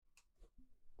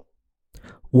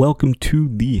Welcome to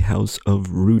the house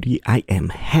of Rudy. I am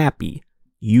happy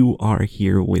you are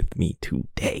here with me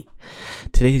today.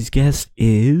 Today's guest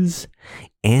is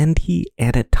Andy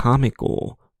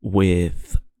Anatomical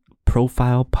with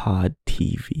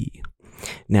ProfilePodTV.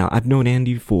 Now, I've known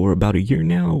Andy for about a year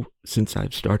now since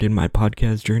I've started my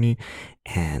podcast journey,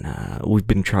 and we've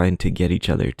been trying to get each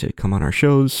other to come on our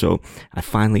shows, so I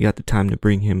finally got the time to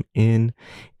bring him in,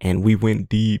 and we went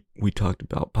deep. We talked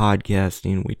about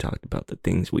podcasting. We talked about the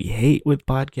things we hate with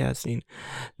podcasting,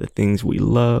 the things we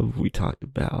love. We talked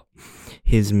about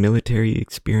his military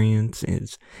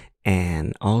experiences,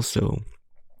 and also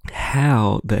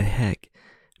how the heck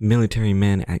military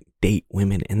men date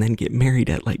women and then get married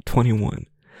at like 21.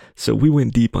 So we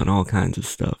went deep on all kinds of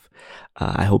stuff.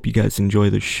 I hope you guys enjoy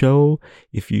the show.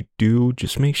 If you do,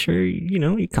 just make sure,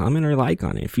 you comment or like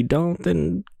on it. If you don't,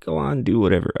 then go on, do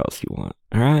whatever else you want.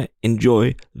 All right.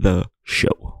 Enjoy the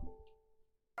show.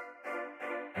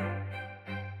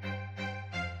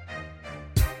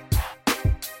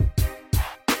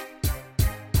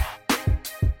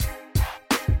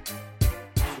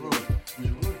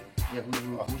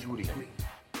 Who's Rudy?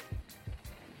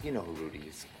 You know who Rudy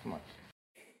is. Come on.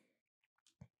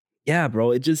 Yeah,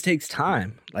 bro, it just takes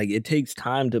time. Like, it takes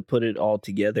time to put it all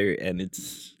together, and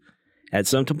it's at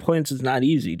some points it's not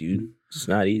easy, dude. It's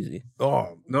not easy.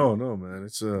 Oh, no, man.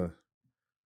 It's You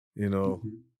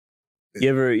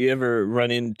ever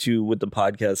run into with the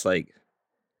podcast like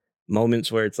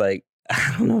moments where it's like,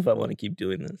 I don't know if I want to keep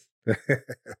doing this.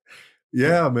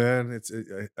 Yeah, man.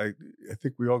 I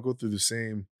think we all go through the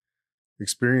same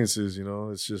experiences,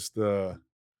 It's just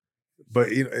but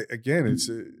again, it's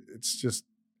just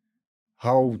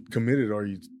how committed are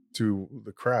you to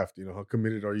the craft, how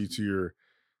committed are you to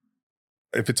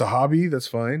if it's a hobby, that's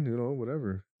fine,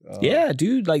 whatever. Yeah,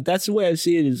 dude, like that's the way I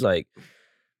see it is like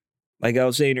I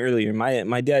was saying earlier,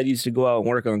 my dad used to go out and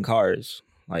work on cars.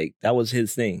 Like that was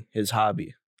his thing, his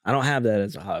hobby. I don't have that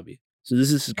as a hobby. So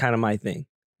this is kind of my thing.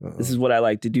 This is what I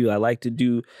like to do. I like to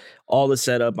do all the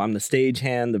setup. I'm the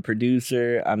stagehand, the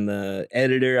producer, I'm the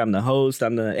editor, I'm the host,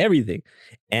 I'm the everything.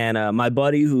 And my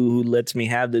buddy who lets me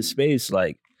have this space,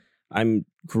 like I'm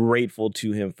grateful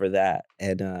to him for that.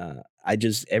 And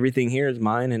everything here is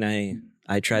mine, and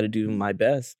I try to do my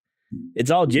best.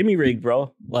 It's all Jimmy rigged,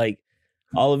 bro. Like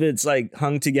all of it's like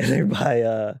hung together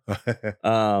by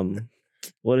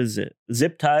what is it?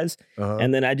 Zip ties.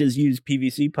 And then I just use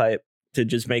PVC pipe to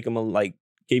just make them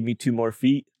gave me 2 more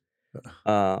feet.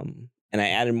 And I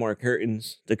added more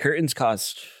curtains. The curtains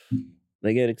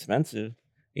they get expensive.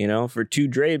 For 2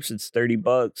 drapes, it's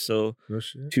 $30. So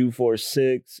 2, 4,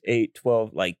 6, 8,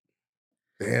 12,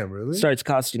 damn, really? Starts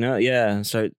costing up. Yeah.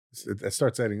 That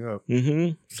starts adding up.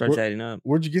 Starts adding up.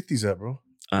 Where'd you get these at, bro?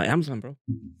 Amazon, bro.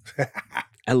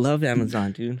 I love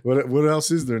Amazon, dude. What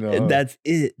else is there now? That's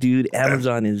it, dude.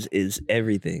 Amazon is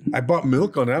everything. I bought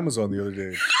milk on Amazon the other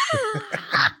day.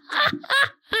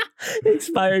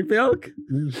 Expired milk?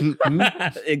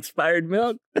 Expired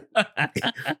milk?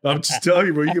 I'm just telling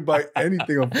you, bro, you can buy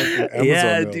anything on fucking Amazon.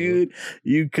 Yeah, now, dude, bro.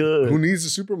 You could. Who needs a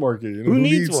supermarket? Who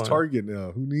needs one? Target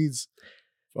now? Who needs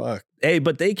fuck? Hey,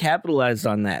 but they capitalized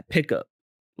on that pickup.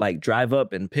 Like drive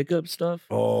up and pick up stuff.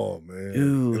 Oh, man.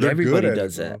 Dude, everybody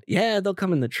does that. Yeah, they'll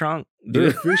come in the trunk. They're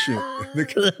efficient.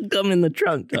 They'll come in the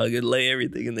trunk, dog, and lay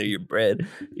everything in there. Your bread,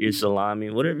 your salami,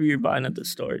 whatever you're buying at the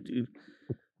store, dude.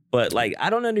 But I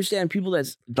don't understand people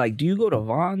that's do you go to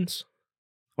Vaughn's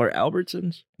or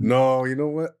Albertsons? No, you know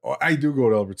what? Oh, I do go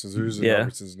to Albertsons. There's an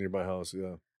Albertsons near my house,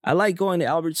 yeah. I like going to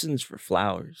Albertsons for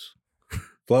flowers.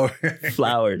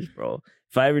 Flowers, bro.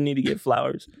 If I ever need to get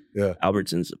flowers,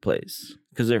 Albertsons the place.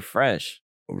 Because they're fresh.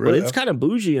 Oh, really? But it's kind of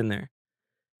bougie in there.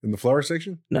 In the flower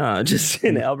section? No, just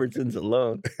in Albertsons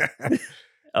alone.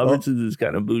 Albertsons is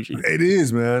kind of bougie. It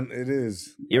is, man. It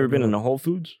is. You ever been in a Whole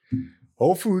Foods?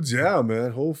 Whole Foods, yeah,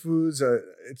 man. Whole Foods.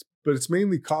 It's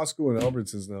mainly Costco and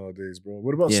Albertsons nowadays, bro.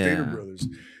 What about Stater Brothers?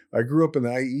 I grew up in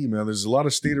the IE, man. There's a lot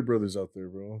of Stater Brothers out there,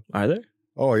 bro. Are there?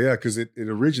 Oh, yeah, because it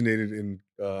originated in,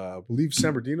 I believe,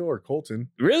 San Bernardino or Colton.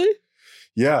 Really?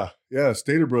 Yeah,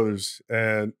 Stater Brothers.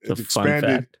 And it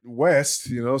expanded west,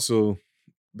 so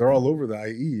they're all over the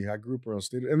IE. I grew up around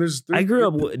Stater. And I grew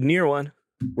up near one.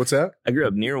 What's that? I grew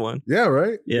up near one. Yeah,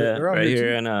 right? Yeah, right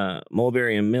here in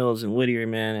Mulberry and Mills and Whittier,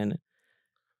 man. And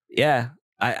yeah,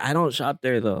 I don't shop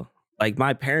there, though. Like,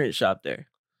 my parents shop there.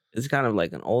 It's kind of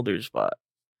like an older spot.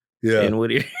 Yeah. In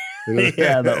Whittier.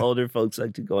 Yeah, the older folks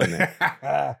like to go in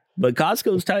there. But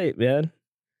Costco's tight, man.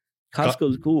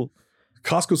 Costco's cool.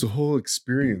 Costco's a whole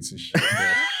experience and shit,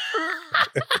 man.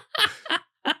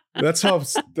 That's how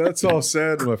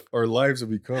sad our lives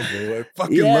have become, bro. I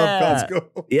fucking love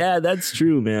Costco. Yeah, that's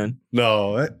true, man.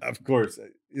 No, of course.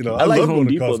 You know, I like love Home going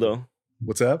to Depot Costco. though.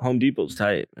 What's that? Home Depot's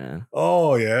tight, man.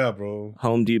 Oh yeah, bro.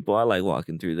 Home Depot, I like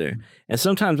walking through there. And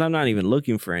sometimes I'm not even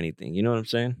looking for anything. You know what I'm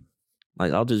saying?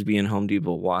 Like I'll just be in Home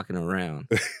Depot walking around.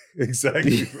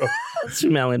 Exactly, bro.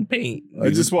 Smelling paint. I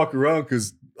just walk around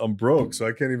because I'm broke, so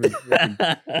I can't even.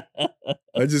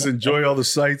 I just enjoy all the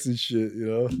sights and shit, you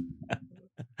know.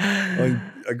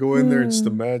 I go in there and just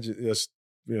imagine, yes,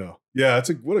 you know, yeah.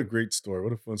 What a great store,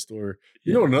 what a fun store.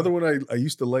 You know, another one I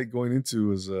used to like going into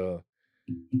was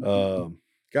my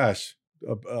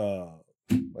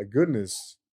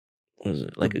goodness, Was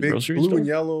it like the a big grocery blue store? and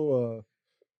yellow.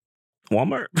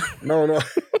 Walmart? No.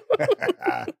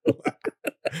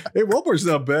 Hey, Walmart's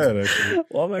not bad actually.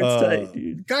 Walmart's tight,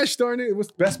 dude. Gosh darn it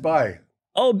was Best Buy.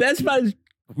 Oh, Best Buy's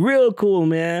real cool,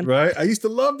 man. Right? I used to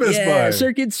love Best Buy.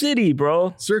 Circuit City,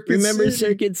 bro. Remember City?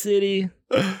 Circuit City?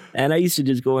 And I used to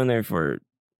just go in there for,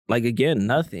 like, again,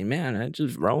 nothing, man. I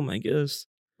just roam, I guess.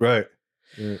 Right.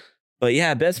 But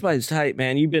yeah, Best Buy's tight,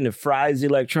 man. You've been to Fry's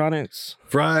Electronics?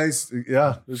 Fry's,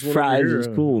 yeah. Fry's is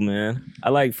cool, man. I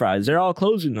like Fry's. They're all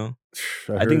closing, though.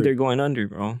 I think they're going under,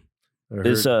 bro.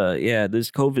 This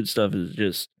COVID stuff is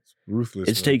just ruthless.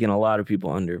 It's taking a lot of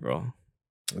people under, bro.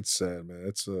 That's sad, man.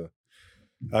 It's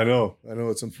I know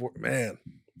it's unfortunate, man.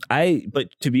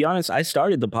 But to be honest, I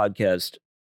started the podcast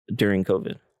during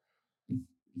COVID.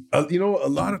 You know, a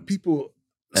lot of people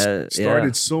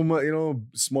started so much, you know,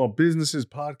 small businesses,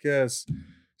 podcasts,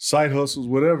 side hustles,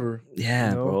 whatever. Yeah,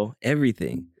 you know? Bro.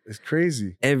 Everything. It's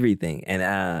crazy. Everything. And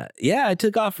I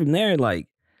took off from there. Like,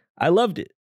 I loved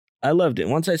it.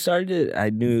 Once I started it, I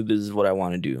knew this is what I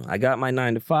want to do. I got my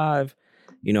 9 to 5.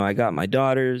 You know, I got my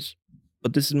daughters.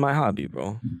 But this is my hobby,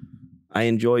 bro. I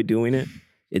enjoy doing it.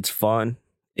 It's fun.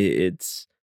 It's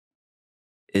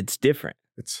different.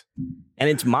 And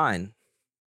it's mine.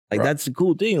 Like, right. That's the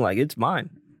cool thing. Like, it's mine.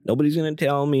 Nobody's going to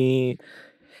tell me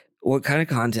what kind of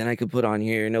content I could put on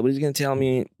here. Nobody's going to tell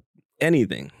me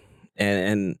anything.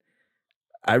 And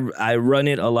I run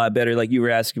it a lot better. Like you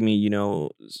were asking me, you know,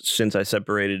 since I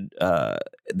separated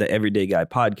the Everyday Guy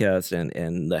podcast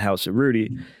and the House of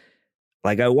Rudy,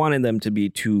 like I wanted them to be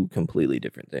two completely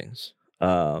different things.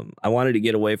 I wanted to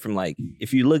get away from, like,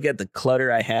 if you look at the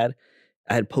clutter I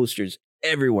had posters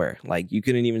everywhere. Like you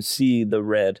couldn't even see the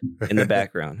red in the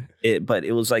background. But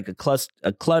it was like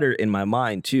a clutter in my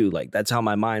mind too. Like that's how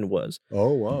my mind was.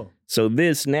 Oh, wow. So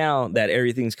this, now that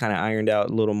everything's kind of ironed out,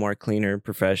 a little more cleaner,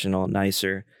 professional,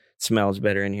 nicer, smells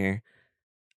better in here.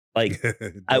 Like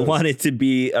I want it to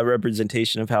be a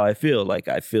representation of how I feel. Like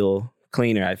I feel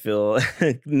cleaner. I feel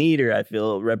neater. I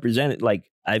feel represented.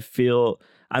 Like I feel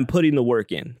I'm putting the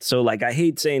work in. So like I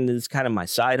hate saying this is kind of my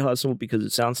side hustle because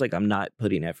it sounds like I'm not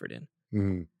putting effort in.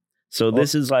 Mm-hmm. So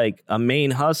this is like a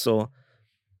main hustle,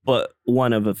 but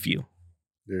one of a few.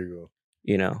 There you go.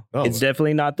 You know, it's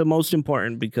definitely not the most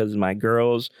important because my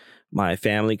girls, my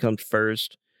family comes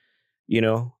first, you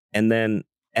know, and then,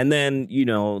 you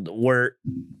know, the work,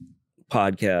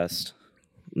 podcast,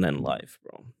 and then life,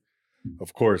 bro.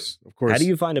 Of course. How do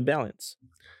you find a balance?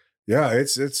 Yeah,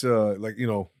 it's like, you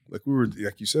know, like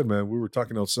you said, man, we were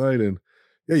talking outside, and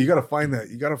yeah, you got to find that.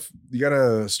 You got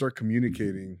to start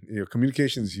communicating. You know,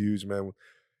 communication is huge, man.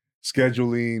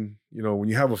 Scheduling, you know, when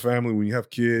you have a family, when you have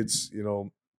kids, you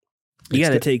know, you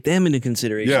got to take them into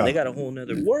consideration. Yeah. They got a whole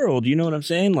nother world. You know what I'm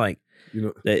saying? Like, you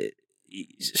know,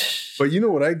 but you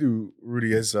know what I do,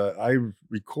 Rudy, is I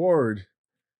record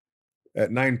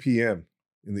at 9 p.m.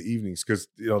 in the evenings. Cause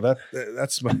you know,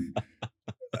 that's my,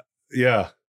 yeah,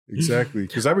 exactly.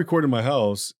 Cause I record in my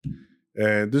house,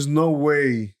 and there's no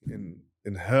way in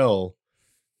hell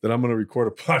that I'm going to record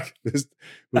a podcast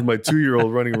with my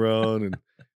 2-year-old running around, and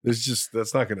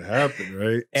that's not going to happen,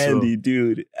 right? Andy,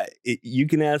 dude, you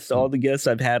can ask all the guests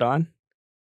I've had on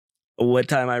what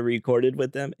time I recorded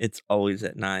with them. It's always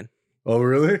at 9. Oh,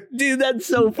 really? Dude, that's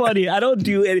so funny. I don't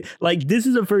do any, like, this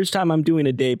is the first time I'm doing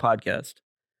a day podcast.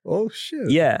 Oh, shit.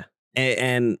 Yeah.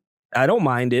 And I don't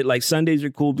mind it. Like, Sundays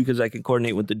are cool because I can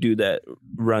coordinate with the dude that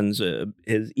runs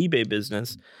his eBay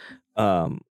business.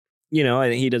 You know,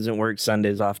 and he doesn't work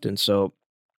Sundays often, so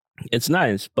it's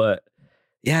nice. But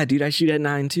yeah, dude, I shoot at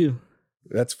 9 too.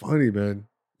 That's funny, man.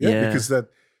 Yeah, because that,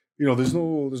 you know, there's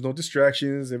no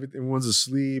distractions. Everyone's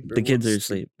asleep. The kids are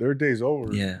asleep. Their day's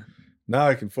over. Yeah. Now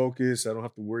I can focus. I don't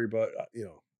have to worry about, you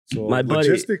know. So my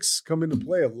logistics come into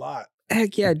play a lot.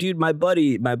 Heck yeah, dude. My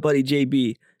buddy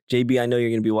JB, I know you're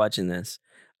gonna be watching this.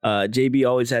 JB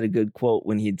always had a good quote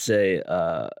when he'd say,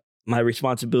 "My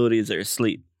responsibilities are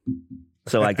asleep,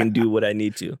 so I can do what I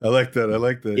need to." I like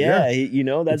that. Yeah, you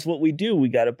know, that's what we do. We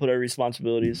got to put our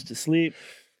responsibilities to sleep,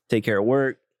 take care of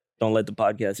work. Don't let the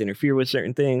podcast interfere with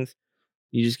certain things.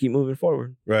 You just keep moving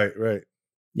forward. Right.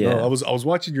 Yeah. No, I was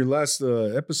watching your last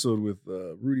episode with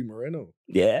Rudy Moreno.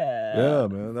 Yeah. Yeah,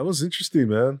 man, that was interesting,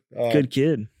 man. Good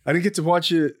kid. I didn't get to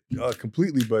watch it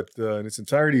completely, but in its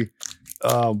entirety.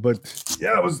 But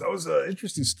yeah, that was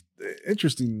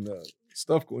interesting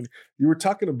stuff going. You were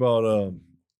talking about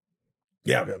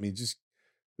yeah, I mean, just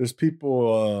there's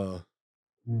people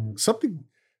something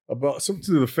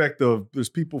to the effect of there's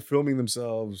people filming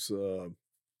themselves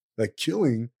like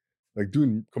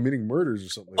committing murders or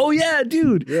something. Oh yeah,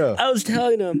 dude. Yeah. I was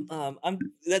telling him,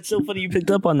 that's so funny you picked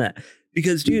up on that.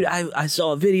 Because dude, I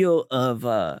saw a video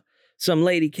of some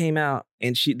lady came out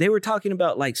and they were talking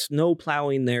about like snow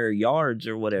plowing their yards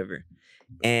or whatever.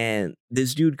 And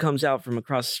this dude comes out from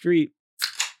across the street.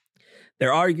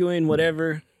 They're arguing,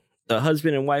 whatever. The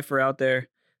husband and wife are out there.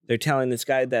 They're telling this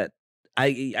guy that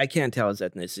I can't tell his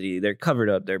ethnicity. They're covered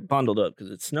up. They're bundled up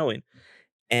because it's snowing.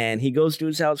 And he goes to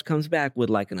his house, comes back with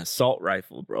like an assault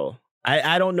rifle, bro.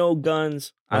 I don't know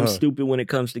guns. I'm stupid when it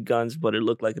comes to guns, but it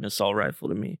looked like an assault rifle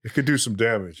to me. It could do some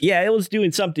damage. Yeah, it was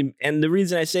doing something. And the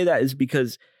reason I say that is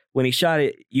because when he shot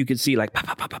it, you could see like, pop,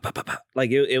 pop, pop, pop, pop, pop. Like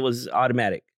it was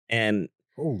automatic. And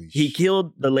he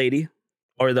killed the lady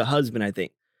or the husband, I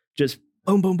think. Just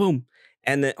boom, boom, boom.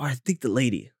 And then, or I think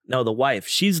the wife,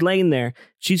 she's laying there.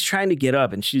 She's trying to get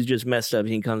up and she's just messed up.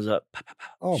 He comes up, pop, pop,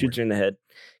 pop, shoots her in the head.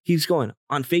 Keeps going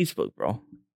on Facebook, bro.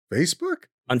 Facebook?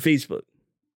 On Facebook.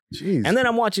 Jeez. And then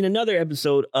I'm watching another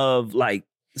episode of like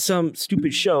some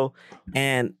stupid show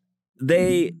and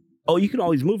you can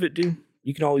always move it, dude.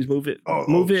 You can always move it.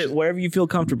 Move it wherever you feel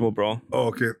comfortable, bro. Oh,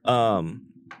 okay. I'm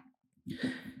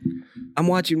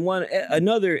watching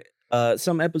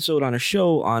some episode on a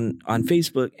show on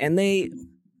Facebook and they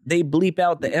bleep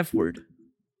out the F word.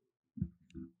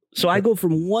 So I go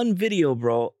from one video,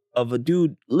 bro, of a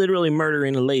dude literally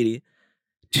murdering a lady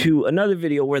to another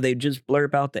video where they just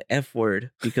blurb out the F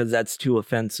word because that's too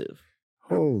offensive.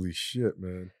 Holy shit,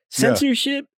 man.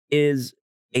 Censorship is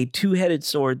a two-headed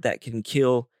sword that can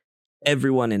kill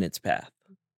everyone in its path.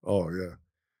 Oh, yeah.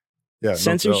 Yeah.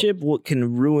 Censorship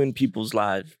can ruin people's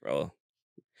lives, bro.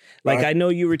 Like I know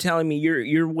you were telling me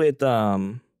you're with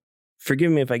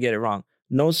forgive me if I get it wrong.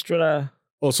 Nostra.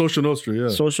 Oh, Social Nostra, yeah.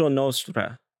 Social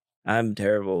Nostra. I'm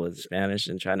terrible with Spanish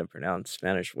and trying to pronounce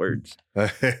Spanish words. I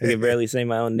can barely say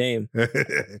my own name.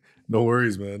 No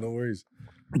worries, man. No worries.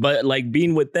 But like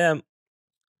being with them,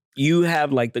 you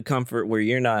have like the comfort where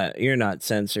you're not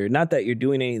censored. Not that you're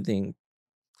doing anything.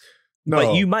 No.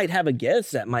 But you might have a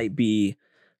guest that might be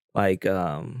like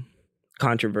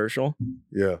controversial.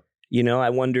 Yeah. You know,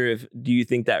 I wonder do you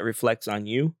think that reflects on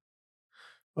you?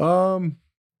 To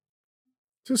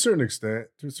a certain extent.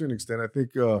 I think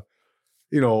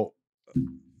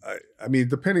I mean,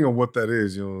 depending on what that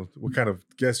is, what kind of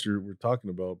guest we're talking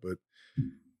about, but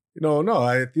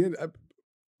at the end,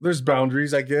 there's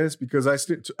boundaries, I guess, because I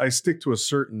stick to a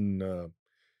certain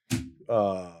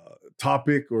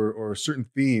topic or a certain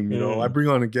theme. I bring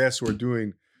on a guest who are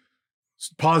doing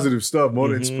positive stuff,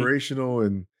 more inspirational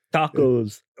and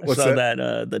tacos. I saw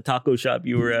that the taco shop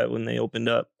you were at when they opened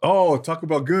up. Oh, talk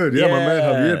about good. Yeah, my man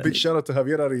Javier. Big shout out to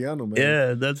Javier Arellano, man.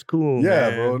 Yeah, that's cool. Yeah,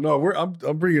 man. bro. No,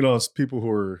 I'm bringing on people who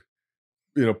are,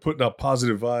 putting out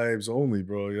positive vibes only,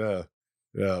 bro. Yeah,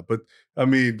 yeah. But I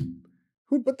mean,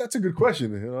 but that's a good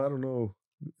question. I don't know.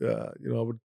 Yeah.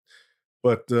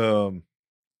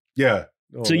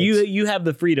 No, so you have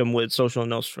the freedom with Social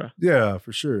Nostra. Yeah,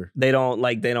 for sure. They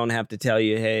don't have to tell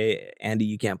you, hey, Andy,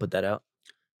 you can't put that out.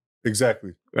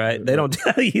 Exactly. Right. They don't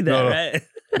tell you that, right?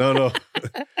 No.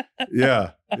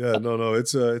 Yeah. No.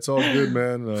 It's all good,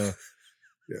 man.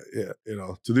 Yeah.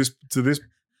 To this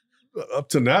up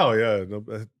to now. Yeah.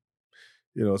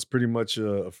 It's pretty much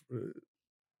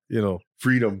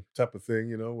freedom type of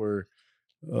thing, where,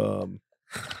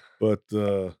 but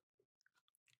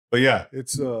yeah,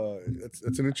 it's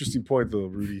an interesting point though,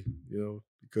 Rudy,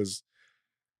 because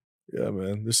yeah,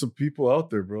 man, there's some people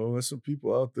out there, bro. There's some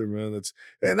people out there, man.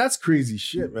 That's crazy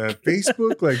shit, man.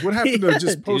 Facebook, like, what happened to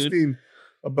just posting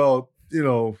about,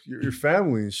 your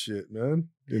family and shit, man?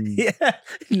 And your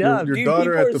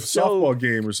daughter at the softball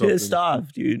game or something. Pissed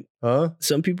off, dude. Huh?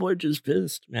 Some people are just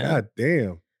pissed, man. God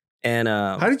damn. And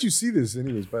how did you see this,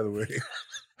 anyways? By the way,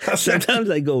 sometimes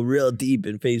I go real deep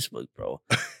in Facebook, bro.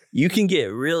 You can get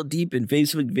real deep in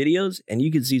Facebook videos, and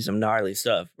you can see some gnarly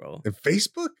stuff, bro. In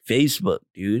Facebook? Facebook,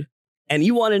 dude. And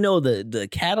you want to know the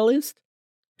catalyst?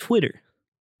 Twitter.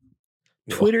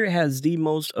 Twitter has the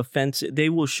most offensive. They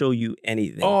will show you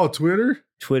anything. Oh, Twitter?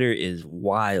 Twitter is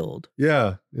wild.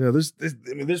 Yeah. There's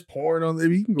porn on there.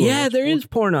 You can go there is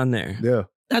porn on there. Yeah.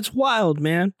 That's wild,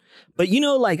 man. But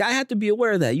like I have to be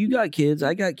aware of that. You got kids,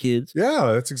 I got kids.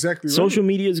 Yeah, that's exactly right. Social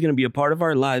media is going to be a part of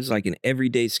our lives, like an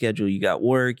everyday schedule. You got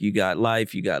work, you got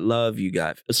life, you got love, you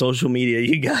got social media,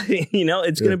 you got,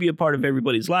 it's going to be a part of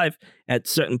everybody's life at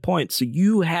certain points. So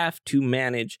you have to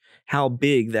manage how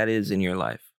big that is in your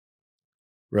life.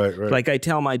 Right. Like I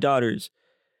tell my daughters,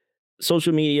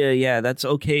 social media, yeah, that's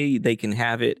okay. They can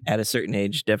have it at a certain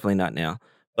age. Definitely not now.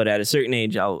 But at a certain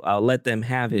age, I'll let them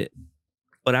have it.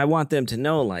 But I want them to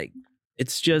know, like,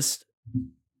 it's just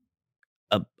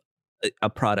a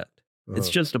product. It's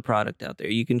just a product out there.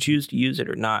 You can choose to use it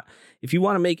or not. If you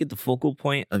want to make it the focal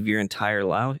point of your entire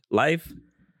life,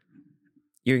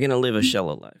 you're going to live a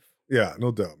shallow life. Yeah,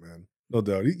 no doubt, man. No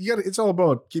doubt. You got. It's all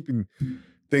about keeping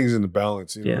things in the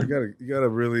balance. You gotta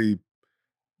really,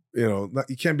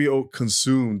 you can't be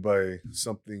consumed by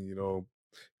something,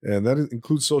 and that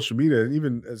includes social media. And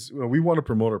even as we want to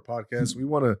promote our podcast, we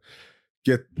want to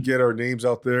get our names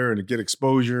out there and get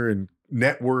exposure and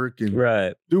network and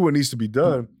do what needs to be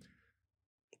done.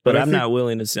 But I'm not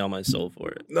willing to sell my soul for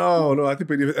it. No, I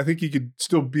think you could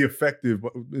still be effective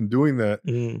in doing that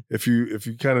if you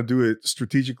kind of do it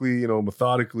strategically,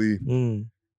 methodically, and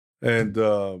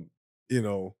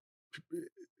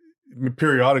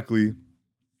periodically,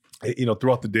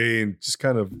 throughout the day, and just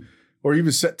kind of, or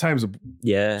even set times of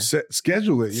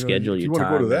schedule it. Schedule if your you want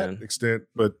time, to go to man. that extent,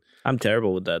 but I'm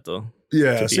terrible with that though.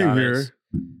 Yeah, same here.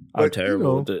 I'm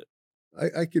terrible with it.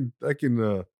 I can.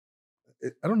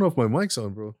 I don't know if my mic's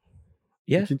on, bro.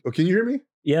 Yeah. Can you hear me?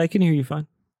 Yeah, I can hear you fine.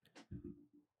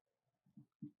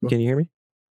 Can you hear me?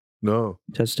 No.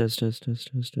 Test. No. Did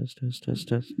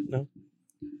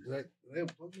I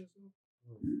unplug this?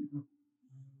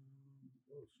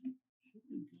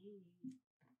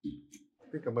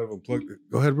 I think I might have unplugged it.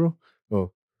 Go ahead, bro.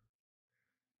 Oh.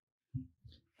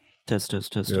 Test. Yeah,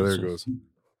 there it goes.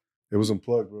 It was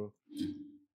unplugged, bro.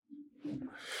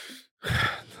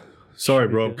 Sorry,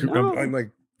 bro. I'm like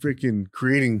freaking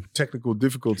creating technical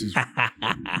difficulties.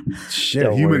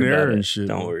 Shit, human error and shit.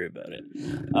 Don't worry about it.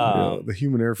 The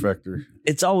human error factor.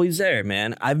 It's always there,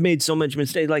 man. I've made so much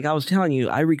mistakes. Like I was telling you,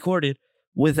 I recorded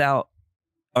without,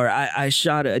 or I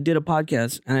shot it. I did a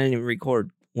podcast and I didn't even record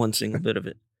one single bit of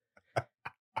it.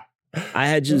 I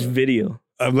had just video.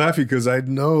 I'm laughing because I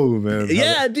know, man.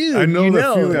 Yeah, dude. I know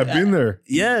that feeling. I've been there.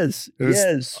 Yes.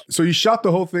 So you shot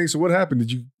the whole thing. So what happened?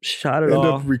 Did you shot it end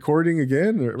all? Up recording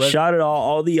again? Right? Shot it all.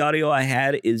 All the audio I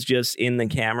had is just in the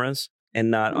cameras and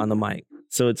not on the mic.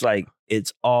 So it's like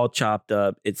it's all chopped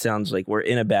up. It sounds like we're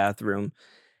in a bathroom.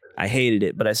 I hated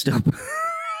it, but I still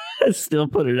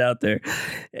put it out there.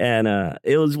 And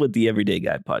it was with the Everyday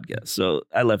Guy podcast. So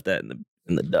I left that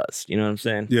in the dust. You know what I'm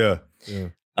saying? Yeah.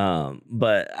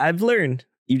 But I've learned.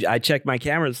 I check my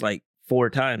cameras like 4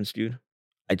 times, dude.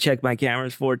 I check my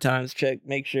cameras 4 times.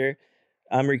 Make sure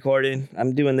I'm recording.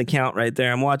 I'm doing the count right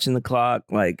there. I'm watching the clock.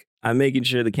 Like I'm making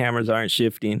sure the cameras aren't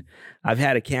shifting. I've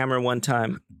had a camera one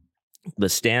time. The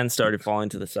stand started falling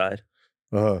to the side,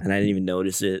 and I didn't even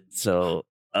notice it. So,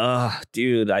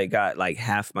 dude, I got like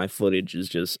half my footage is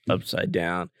just upside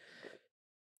down.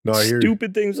 No, I hear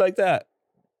stupid things like that.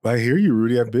 I hear you,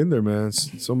 Rudy. I've been there, man.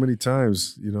 So many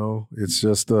times. It's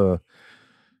just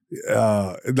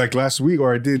like last week,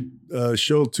 or I did a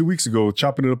show 2 weeks ago,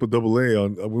 chopping it up with Double A.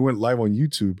 We went live on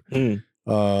YouTube, and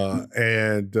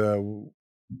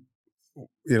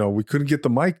we couldn't get the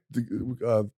mic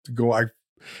to go.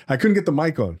 I couldn't get the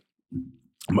mic on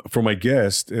for my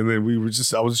guest, and then I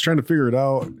was just trying to figure it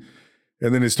out,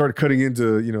 and then it started cutting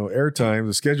into airtime,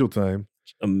 the schedule time.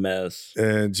 A mess,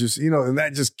 and just and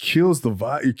that just kills the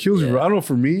vibe. It kills your. I don't know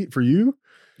for you,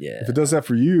 if it does that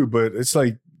for you, but it's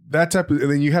like. That type of, and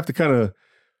then you have to kind of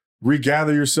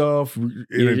regather yourself.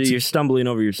 You're stumbling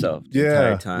over yourself the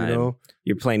entire time.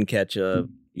 You're playing catch up.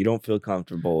 You don't feel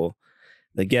comfortable.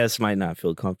 The guests might not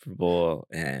feel comfortable,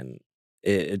 and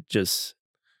it just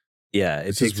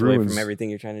takes away from everything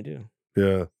you're trying to do.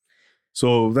 Yeah,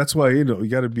 so that's why you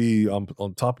got to be on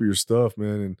top of your stuff,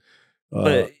 man. And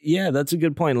but yeah, that's a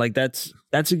good point. Like that's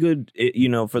a good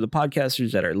for the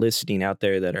podcasters that are listening out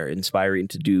there that are inspiring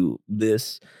to do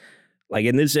this. Like,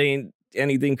 and this ain't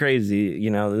anything crazy,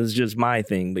 this is just my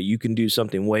thing, but you can do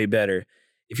something way better.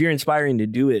 If you're inspiring to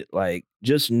do it, like,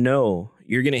 just know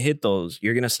you're going to hit those.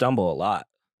 You're going to stumble a lot.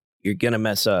 You're going to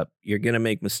mess up. You're going to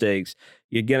make mistakes.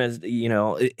 You're going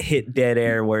to, hit dead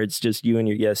air where it's just you and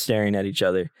your guest staring at each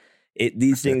other.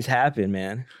 These things happen,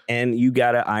 man. And you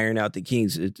got to iron out the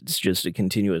kinks. It's just a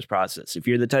continuous process. If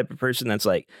you're the type of person that's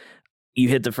like, you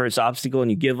hit the first obstacle and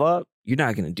you give up, you're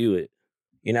not going to do it.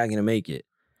 You're not going to make it.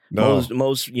 No.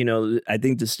 Most, I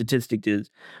think the statistic is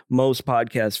most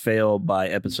podcasts fail by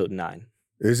episode 9.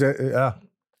 Is that?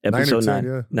 episode 9 or 10,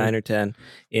 9, yeah. 9 or 10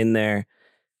 in there,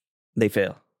 they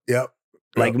fail. Yep.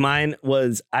 Like mine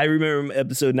was, I remember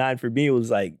episode 9 for me was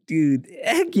like, dude,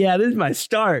 heck yeah, this is my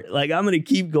start. Like, I'm going to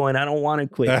keep going. I don't want to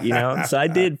quit, you know? So I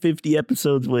did 50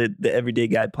 episodes with the Everyday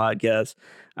Guy podcast.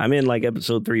 I'm in like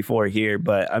episode 3, 4 here,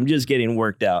 but I'm just getting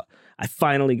worked out. I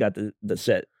finally got the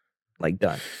set like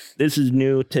done. This is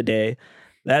new today.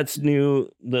 That's new.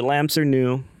 The lamps are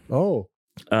new. Oh.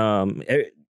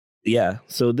 Yeah.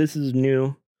 So this is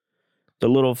new. The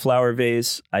little flower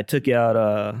vase. I took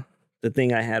out the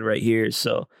thing I had right here.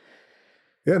 So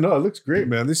yeah, no, it looks great,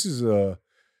 man. This is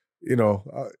you know,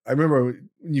 I remember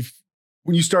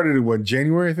when you started in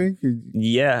January, I think.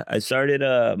 Yeah, I started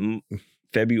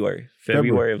February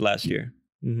of last year.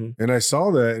 Mm-hmm. And I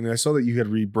saw that you had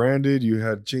rebranded, you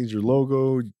had changed your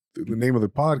logo, the name of the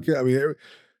podcast. I mean,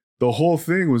 the whole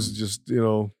thing was just,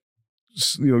 you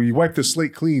wiped the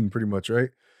slate clean pretty much,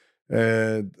 right?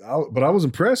 But I was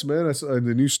impressed, man. I saw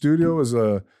the new studio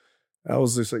I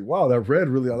was just like, wow, that red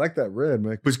I like that red,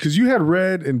 man. Because you had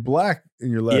red and black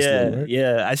in your last one, right?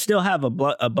 Yeah. I still have a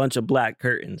bunch of black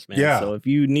curtains, man. Yeah. So if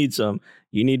you need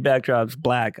backdrops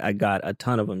black, I got a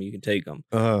ton of them. You can take them.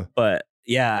 But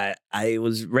yeah, I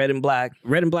was red and black.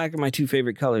 Red and black are my 2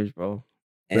 favorite colors, bro.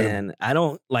 And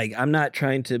I'm not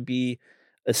trying to be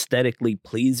aesthetically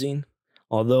pleasing,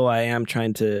 although I am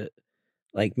trying to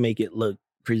like make it look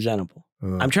presentable.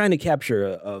 I'm trying to capture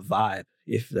a vibe,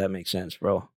 if that makes sense,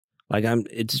 bro. Like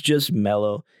it's just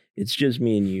mellow. It's just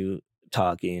me and you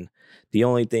talking. The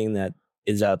only thing that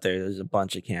is out there's a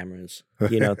bunch of cameras,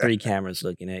 3 cameras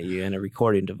looking at you and a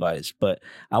recording device. But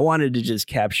I wanted to just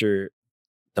capture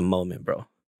the moment, bro.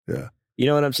 Yeah. You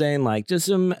know what I'm saying? Like just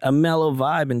a mellow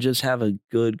vibe and just have a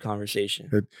good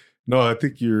conversation. No, I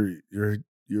think you're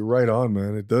right on,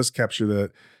 man. It does capture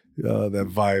that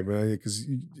vibe, man. Because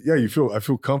I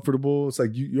feel comfortable. It's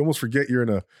like you almost forget you're in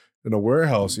a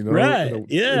warehouse, right?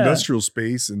 Industrial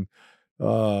space, and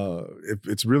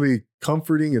it's really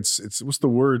comforting. It's what's the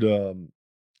word?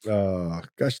 Cozy.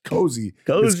 It's cozy.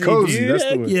 Dude. That's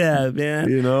the word. Yeah,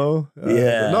 man.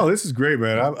 Yeah. No, this is great,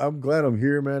 man. I'm glad I'm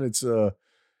here, man. It's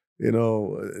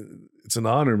it's an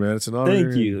honor, man. It's an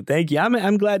honor. Thank you.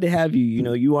 I'm glad to have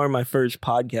you. You are my first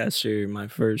podcaster, my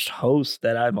first host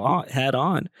that I've had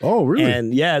on. Oh, really?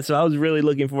 And so I was really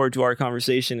looking forward to our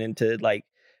conversation and to like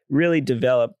really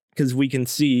develop, because we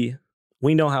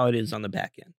know how it is on the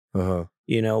back end.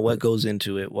 What goes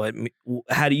into it.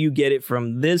 How do you get it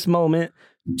from this moment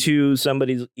to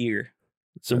somebody's ear?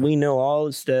 So we know all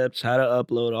the steps, how to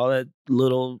upload, all that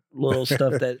little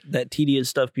stuff, that tedious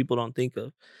stuff people don't think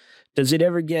of. Is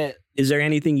there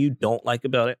anything you don't like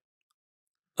about it?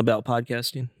 About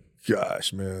podcasting?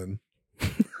 Gosh, man.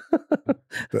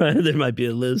 There might be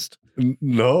a list.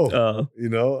 No.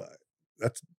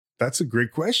 That's a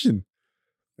great question.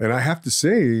 And I have to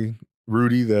say,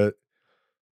 Rudy, that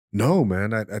no,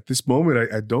 man, at this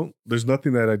moment, I don't, there's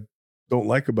nothing that I don't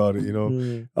like about it,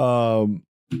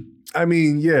 I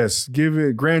mean, yes,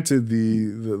 granted,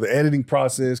 the editing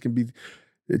process can be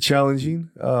challenging.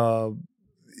 That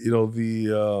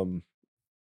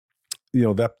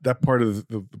part of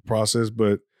the process,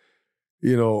 but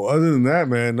other than that,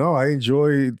 man, no, I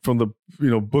enjoy from the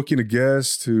booking a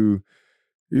guest to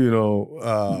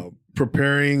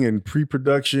preparing and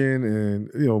pre-production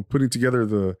and putting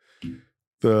together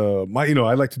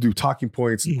I like to do talking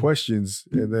points and questions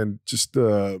and then just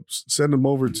send them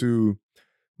over to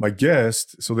my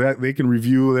guest so that they can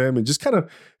review them and just kind of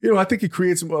I think it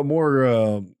creates a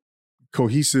more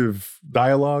cohesive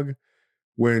dialogue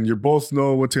when you both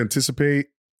know what to anticipate.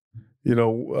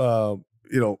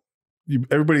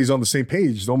 Everybody's on the same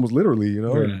page, almost literally.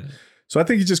 Right. So I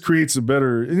think it just creates a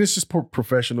better, and it's just more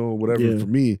professional, whatever. For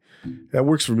me, that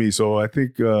works for me. So I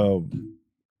think that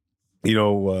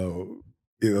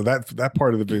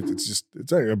part of the bit, it's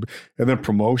and then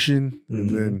promotion, and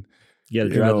then you got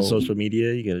to drive the social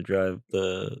media, you got to drive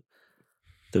the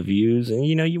views, and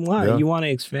you want to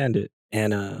expand it.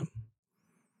 And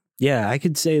I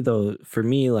could say though, for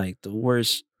me, like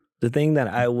the thing that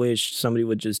I wish somebody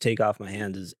would just take off my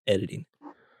hands is editing.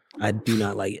 I do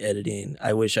not like editing.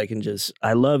 I wish I can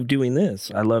I love doing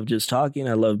this. I love just talking.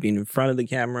 I love being in front of the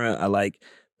camera. I like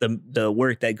the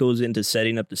work that goes into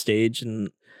setting up the stage and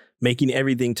making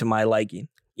everything to my liking.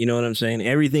 You know what I'm saying?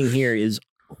 Everything here is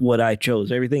what I chose.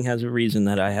 Everything has a reason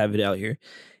that I have it out here.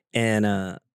 And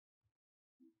I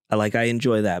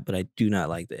enjoy that, but I do not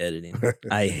like the editing.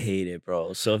 I hate it,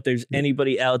 bro. So if there's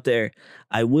anybody out there,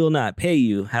 I will not pay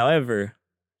you. However,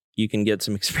 you can get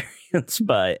some experience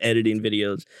by editing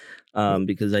videos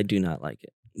because I do not like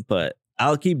it. But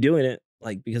I'll keep doing it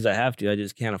because I have to. I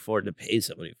just can't afford to pay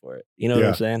somebody for it. You know what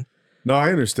I'm saying? No,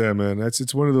 I understand, man.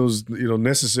 It's one of those,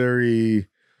 necessary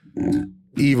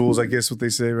evils, I guess what they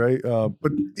say, right?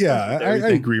 But yeah, I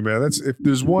agree, man. That's if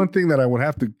there's one thing that I would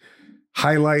have to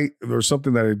highlight or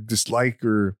something that I dislike,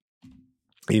 or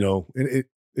it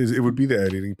would be the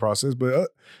editing process. But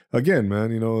again,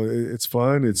 man, it's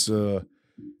fun. It's a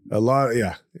lot.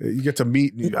 Yeah, you get to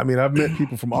meet. I mean, I've met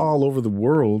people from all over the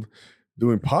world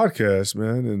doing podcasts,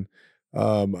 man, and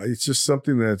it's just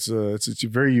something that's it's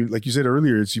very, like you said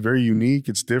earlier, it's very unique.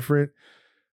 It's different.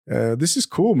 This is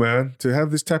cool, man, to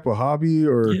have this type of hobby,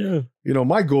 or,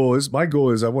 my goal is I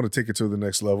want to take it to the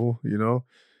next level, and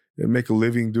make a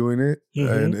living doing it,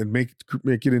 and make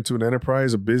it into an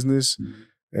enterprise, a business,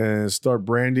 and start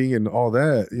branding and all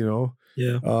that,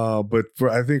 Yeah. But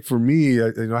I think for me,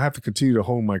 I have to continue to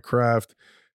hone my craft,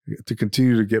 to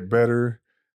continue to get better.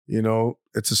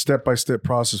 It's a step-by-step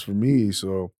process for me.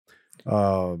 So,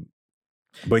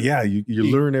 but yeah,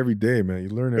 you learn every day, man. You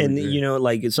learn every day.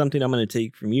 Like, it's something I'm going to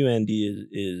take from you, Andy,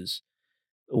 is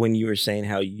when you were saying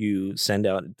how you send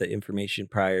out the information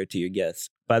prior to your guests.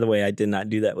 By the way, I did not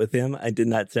do that with him. I did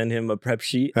not send him a prep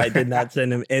sheet. I did not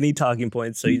send him any talking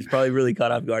points. So he's probably really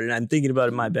caught off guard. And I'm thinking about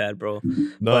it. My bad, bro.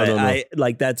 No. I'm going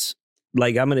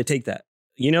to take that.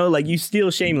 Like, you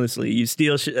steal shamelessly. You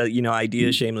steal,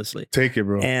 ideas shamelessly. Take it,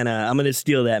 bro. And I'm going to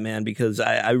steal that, man, because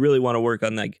I really want to work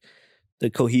on, like, the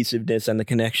cohesiveness and the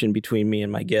connection between me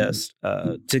and my guest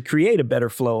to create a better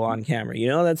flow on camera.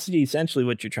 That's essentially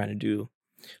what you're trying to do.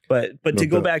 But to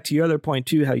go back to your other point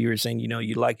too, how you were saying,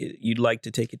 you'd like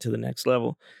to take it to the next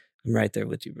level. I'm right there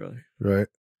with you, brother. Right.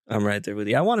 I'm right there with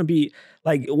you. I want to be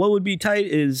like, what would be tight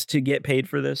is to get paid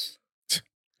for this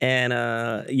and,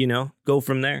 go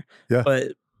from there. Yeah.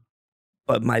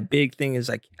 But my big thing is,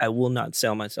 like, I will not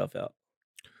sell myself out.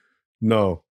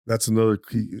 No, that's another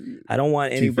key. I don't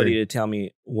want anybody to tell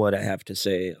me what I have to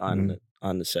say on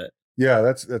the set. Yeah,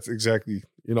 that's exactly.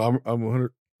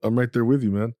 I'm right there with you,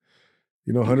 man.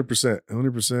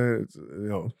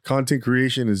 100%. Content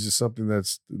creation is just something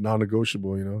that's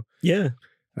non-negotiable. Yeah.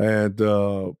 And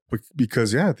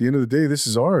because at the end of the day, this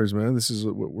is ours, man. This is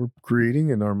what we're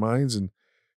creating in our minds and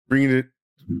bringing it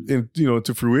in,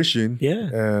 to fruition. Yeah.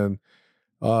 And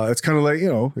it's kind of like,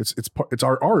 it's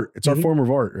our art. It's our form of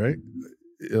art, right?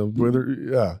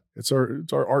 It's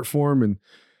our art form, and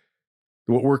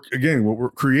what we're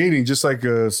creating, just like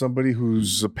somebody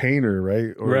who's a painter,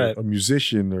 right? Or a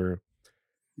musician, or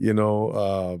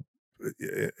an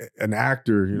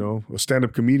actor, a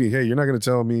stand-up comedian. Hey, you're not going to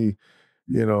tell me,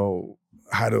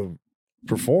 how to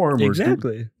perform or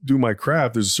do my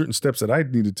craft. There's certain steps that I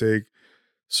need to take,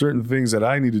 certain things that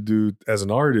I need to do as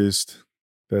an artist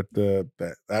that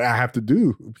I have to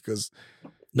do, because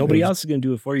nobody else is going to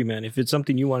do it for you, man. If it's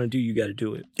something you want to do, you got to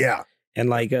do it. Yeah. And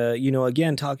like,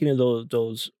 again, talking to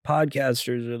those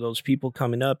podcasters or those people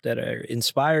coming up that are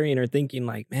inspiring or thinking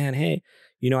like, man, hey,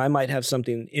 I might have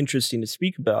something interesting to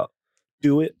speak about.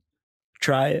 Do it,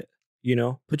 try it,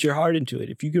 put your heart into it.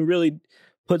 If you can really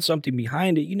put something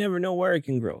behind it, you never know where it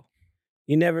can grow.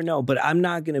 You never know. But I'm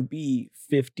not going to be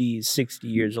 50, 60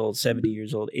 years old, 70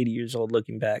 years old, 80 years old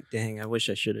looking back. Dang, I wish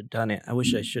I should have done it. I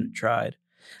wish I should have tried.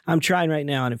 I'm trying right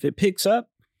now. And if it picks up,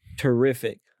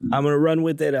 terrific. I'm going to run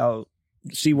with it. I'll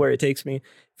see where it takes me.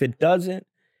 If it doesn't,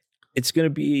 it's going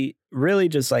to be really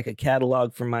just like a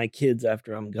catalog for my kids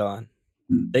after I'm gone.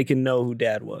 They can know who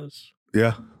Dad was.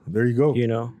 Yeah, there you go.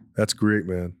 That's great,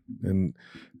 man. And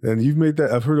you've made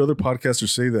that. I've heard other podcasters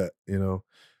say that,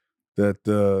 that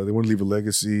they want to leave a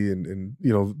legacy and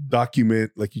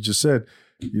document, like you just said,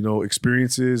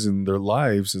 experiences in their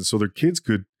lives. And so their kids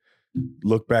could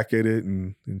look back at it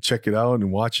and check it out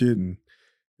and watch it and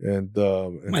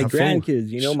my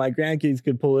grandkids, my grandkids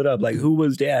could pull it up. Like, who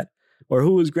was Dad or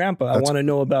who was Grandpa? I want to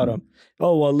know about him.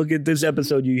 Oh, well, look at this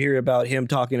episode. You hear about him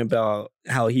talking about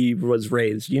how he was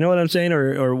raised. You know what I'm saying?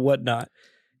 Or whatnot.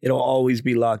 It'll always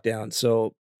be locked down.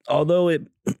 So although it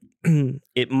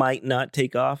might not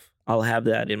take off, I'll have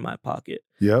that in my pocket.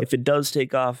 Yeah. If it does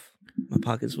take off, my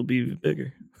pockets will be even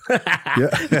bigger. Yeah.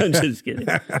 I'm just kidding.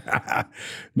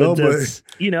 No, but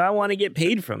I want to get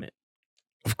paid from it.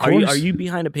 Of course. Are you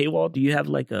behind a paywall? Do you have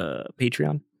like a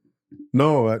Patreon?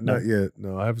 No, not yet.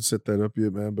 No, I haven't set that up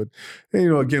yet, man. But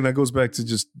again, that goes back to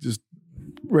just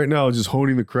right now, just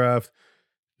honing the craft,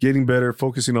 getting better,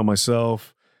 focusing on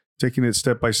myself, taking it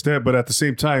step by step, but at the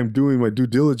same time doing my due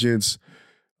diligence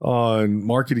on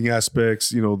marketing aspects,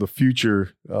 the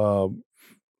future,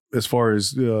 as far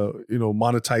as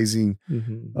monetizing,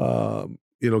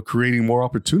 creating more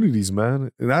opportunities,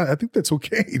 man. And I think that's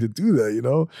okay to do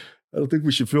that. I don't think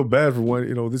we should feel bad for when,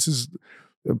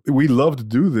 we love to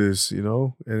do this,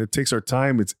 and it takes our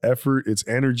time, it's effort, it's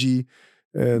energy.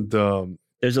 And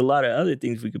there's a lot of other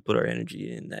things we could put our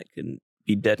energy in that can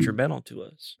be detrimental to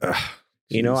us.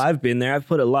 You know, I've been there. I've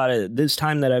put a lot of this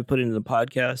time that I've put into the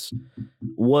podcast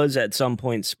was at some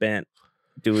point spent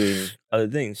doing other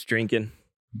things, drinking,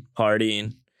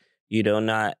 partying, you know,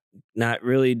 not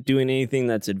really doing anything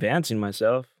that's advancing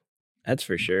myself. That's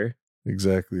for sure.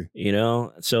 Exactly. You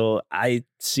know, so I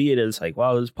see it as like,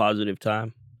 wow, this is positive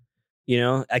time. You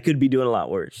know, I could be doing a lot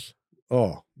worse.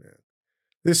 Oh, man.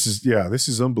 This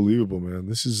is unbelievable, man.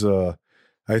 This is,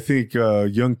 I think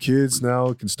young kids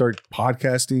now can start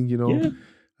podcasting, you know. Yeah.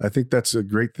 I think that's a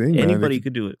great thing, Anybody man.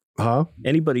 could do it. Huh?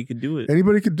 Anybody could do it.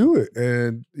 Anybody could do it.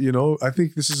 And, you know, I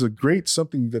think this is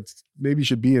something that maybe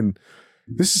should be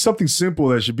this is something simple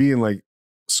that should be in like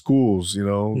schools, you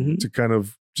know, to kind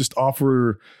of just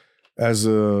offer as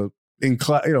a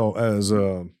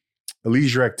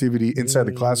leisure activity inside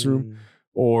the classroom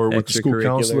or with the school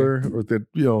counselor, or that,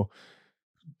 you know,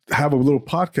 have a little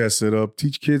podcast set up,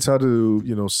 teach kids how to,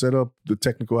 you know, set up the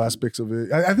technical aspects of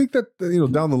it. I think that, you know,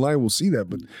 down the line we'll see that,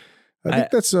 but I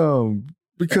think that's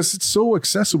because it's so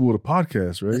accessible to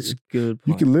podcasts, right? That's a good point.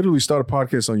 You can literally start a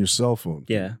podcast on your cell phone.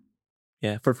 Yeah.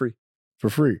 Yeah. For free.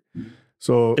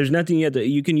 So there's nothing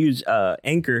you can use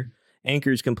Anchor.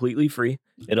 Anchor is completely free.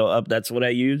 That's what I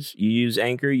use. You use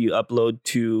Anchor, you upload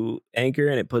to Anchor,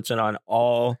 and it puts it on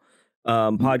all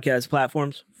podcast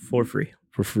platforms for free.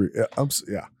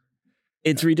 Yeah.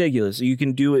 It's ridiculous. You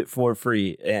can do it for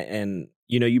free. And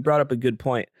you know, you brought up a good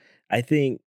point. I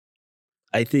think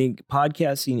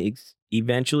podcasting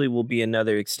eventually will be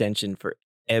another extension for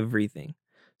everything.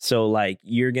 So like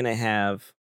you're going to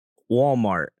have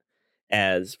Walmart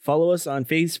as follow us on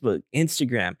Facebook,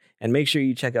 Instagram, and make sure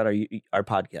you check out our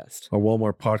podcast. A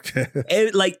Walmart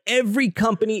podcast. Like every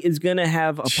company is going to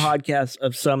have a podcast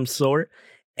of some sort.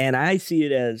 And I see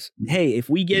it as, hey, if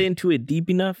we get into it deep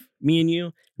enough, me and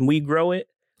you, and we grow it,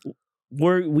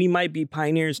 we might be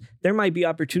pioneers. There might be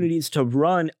opportunities to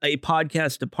run a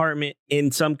podcast department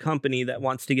in some company that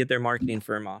wants to get their marketing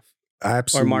firm off.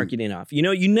 Absolutely. Or marketing off. You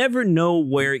know, you never know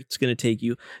where it's going to take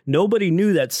you. Nobody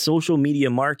knew that social media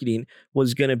marketing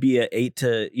was going to be a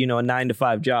 9 to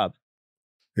 5 job.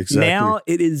 Exactly. Now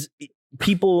it is.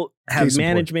 People have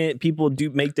management. People do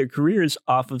make their careers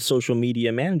off of social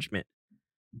media management.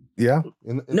 Yeah.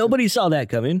 Nobody saw that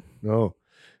coming. No.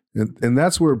 And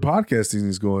that's where podcasting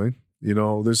is going. You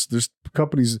know, there's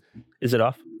companies. Is it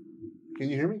off? Can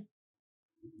you hear me?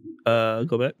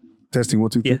 Go back. Testing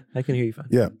 1, 2, 3. Yeah, I can hear you fine.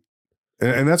 Yeah.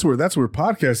 And that's where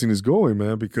podcasting is going,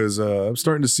 man, because I'm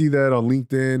starting to see that on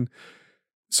LinkedIn.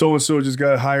 So-and-so just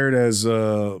got hired as,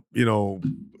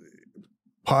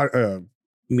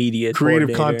 media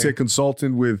creative content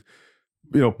consultant with,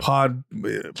 you know, pod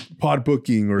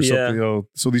booking or something, you know.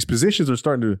 So these positions are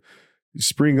starting to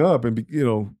spring up and,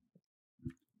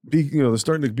 they're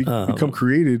starting to become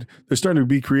created. They're starting to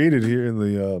be created here in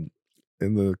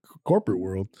the corporate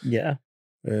world. Yeah.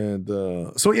 And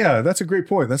so, yeah, that's a great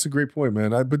point. That's a great point, man.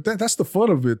 But that's the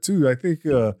fun of it, too. I think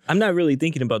I'm not really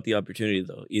thinking about the opportunity,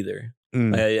 though, either.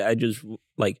 I just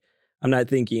I'm not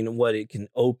thinking what it can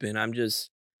open.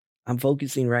 I'm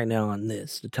focusing right now on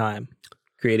the time,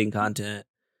 creating content,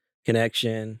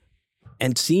 connection,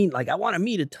 and seeing, I want to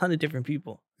meet a ton of different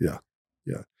people. Yeah.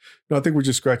 Yeah. No, I think we're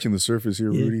just scratching the surface here,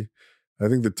 Rudy. I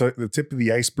think the tip of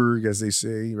the iceberg, as they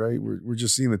say, right? We're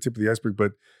just seeing the tip of the iceberg.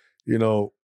 But, you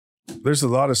know, there's a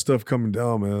lot of stuff coming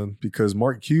down, man, because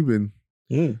Mark Cuban,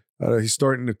 he's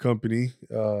starting a company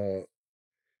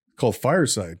called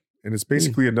Fireside. And it's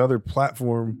basically another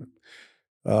platform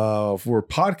for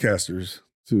podcasters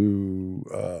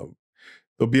to,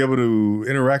 they'll be able to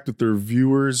interact with their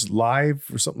viewers live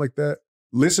or something like that.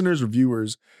 Listeners or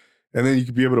viewers. And then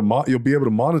you'll be able to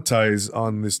monetize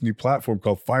on this new platform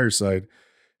called Fireside.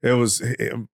 It was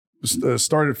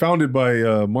founded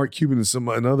by Mark Cuban and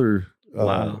another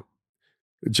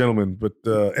gentleman. But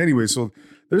anyway, so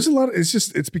there's a lot of,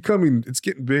 it's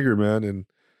getting bigger, man. And,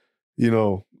 you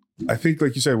know, I think,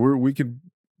 like you said, we can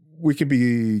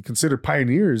be considered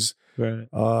pioneers. Right.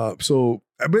 So,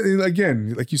 but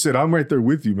again, like you said, I'm right there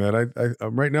with you, man.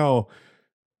 I'm right now.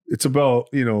 It's about,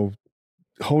 you know,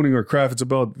 honing our craft. It's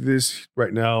about this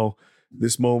right now,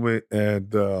 this moment,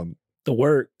 and the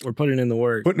work. We're putting in the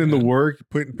work.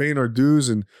 Paying our dues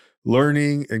and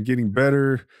learning and getting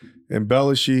better,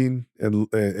 embellishing, and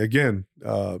again,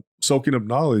 soaking up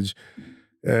knowledge.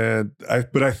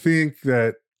 But I think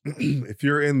that if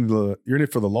you're in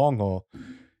it for the long haul,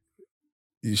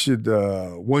 you should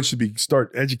one should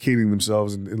start educating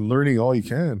themselves and learning all you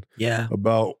can. Yeah.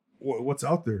 About what's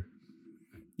out there.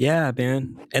 Yeah,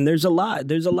 man. And there's a lot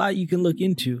you can look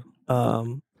into.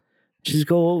 Just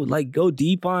go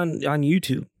deep on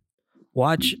YouTube.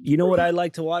 Watch, you know what I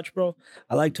like to watch, bro?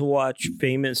 I like to watch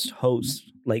famous hosts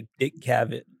like Dick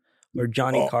Cavett or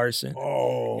Johnny Carson.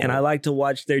 And I like to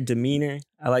watch their demeanor.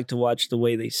 I like to watch the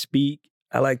way they speak.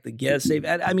 I like the guests they've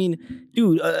had. I mean,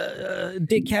 dude,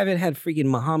 Dick Cavett had freaking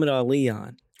Muhammad Ali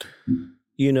on,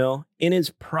 you know, in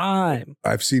his prime.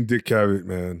 I've seen Dick Cavett,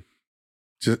 man.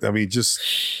 Just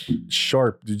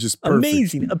sharp. Dude, just perfect.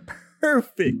 Amazing.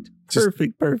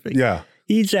 Perfect. Yeah.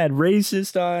 He's had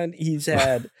racists on. He's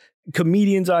had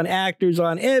comedians on, actors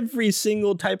on, every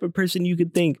single type of person you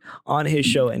could think on his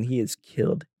show, and he has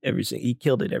killed he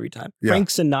killed it every time. Yeah. Frank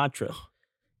Sinatra.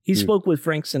 He spoke with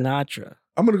Frank Sinatra.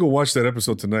 I'm gonna go watch that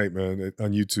episode tonight, man,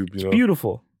 on YouTube. It's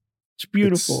beautiful. It's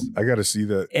beautiful. I got to see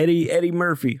that. Eddie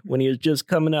Murphy when he was just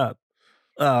coming up.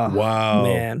 Oh, wow,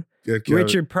 man.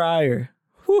 Richard Pryor.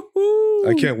 Woo-hoo.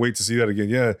 I can't wait to see that again.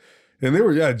 Yeah, and they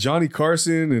were Johnny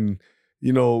Carson, and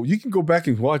you can go back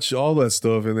and watch all that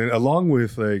stuff, and then along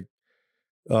with like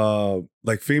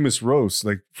famous roasts,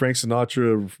 like Frank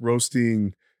Sinatra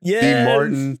roasting Dean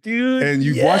Martin, dude. And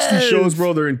you watch these shows,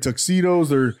 bro. They're in tuxedos.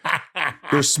 They're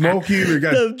smoking. They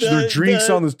got their drinks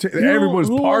on the table. Everyone's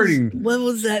partying. What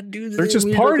was that dude? They're just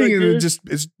partying,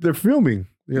 and they're filming.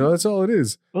 That's all it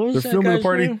is. They're filming the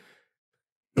party.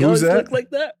 Who's that? Look like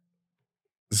that?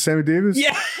 Sammy Davis?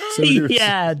 Yeah. Sammy Davis.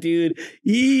 Yeah, dude.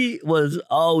 He was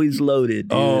always loaded,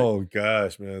 dude. Oh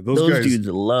gosh, man. Those guys, dudes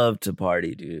love to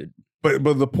party, dude. But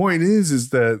the point is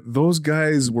that those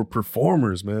guys were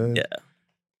performers, man. Yeah.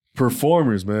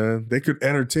 Performers, man. They could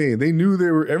entertain. They knew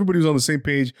everybody was on the same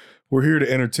page. We're here to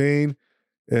entertain,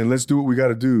 and let's do what we got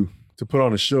to do to put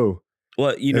on a show.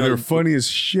 Well, they were funny as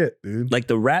shit, dude. Like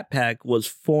the Rat Pack was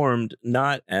formed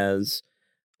not as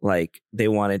like they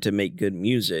wanted to make good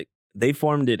music. They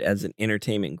formed it as an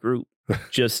entertainment group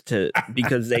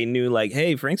because they knew like,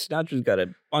 hey, Frank Sinatra's got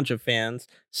a bunch of fans.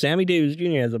 Sammy Davis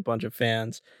Jr. has a bunch of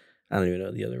fans. I don't even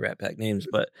know the other Rat Pack names,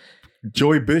 but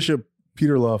Joey Bishop,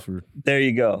 Peter Lawford. There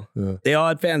you go. Yeah. They all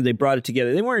had fans. They brought it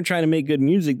together. They weren't trying to make good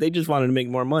music. They just wanted to make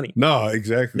more money. No,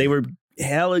 exactly. They were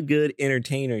hella good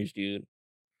entertainers, dude.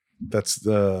 That's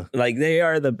like they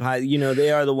are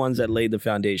they are the ones that laid the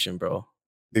foundation, bro.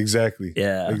 Exactly.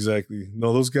 Yeah. Exactly.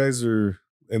 No, those guys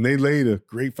and they laid a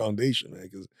great foundation, man.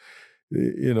 Because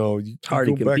it's hard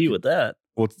to compete with that.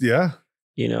 Well, yeah.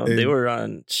 They were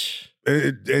on.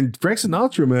 And Frank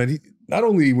Sinatra, man, he not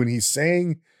only when he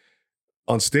sang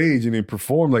on stage and he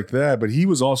performed like that, but he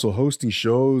was also hosting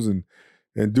shows and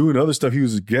doing other stuff. He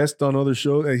was a guest on other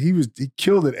shows, and he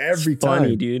killed it every time.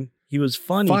 Funny, dude. He was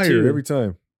funny too. Every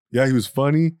time. Yeah, he was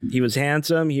funny. He was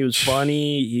handsome. He was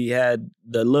funny. He had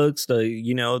the looks, the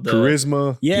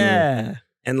charisma. Yeah.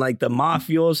 And like the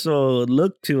mafioso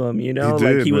look to him, he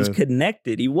was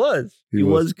connected. He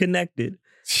was connected.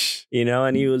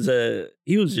 And he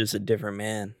was just a different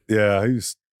man. Yeah, he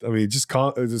was. I mean, just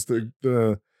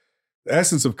the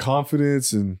essence of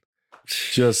confidence and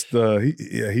just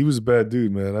he was a bad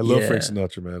dude, man. I love Frank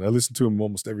Sinatra, man. I listen to him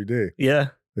almost every day. Yeah,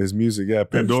 his music,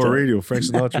 Pandora Radio, Frank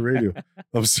Sinatra Radio.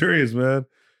 I'm serious, man.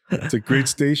 It's a great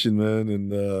station, man.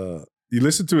 And you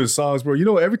listen to his songs, bro.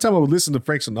 Every time I would listen to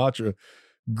Frank Sinatra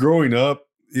growing up,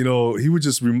 he would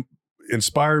just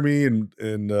inspire me and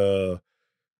to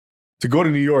go to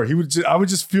New York. I would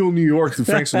just feel New York through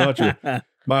Frank Sinatra.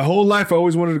 My whole life, I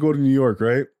always wanted to go to New York,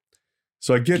 right?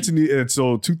 So I get to and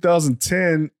so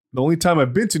 2010, the only time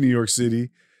I've been to New York City,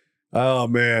 oh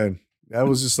man, I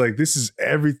was just like, this is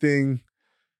everything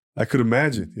I could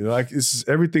imagine. This is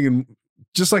everything,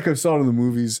 just like I saw it in the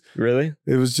movies. Really?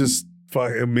 It was just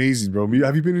amazing, bro.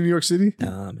 Have you been to New York City?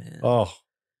 Nah, man. Oh.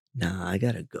 Nah, I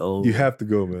gotta go. You have to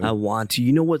go, man. I want to.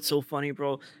 You know what's so funny,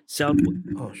 bro?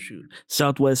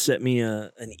 Southwest sent me an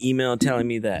email telling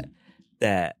me that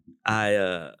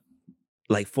I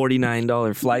like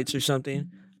 $49 flights or something.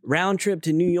 Round trip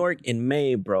to New York in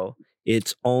May, bro.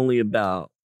 It's only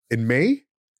about in May?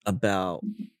 About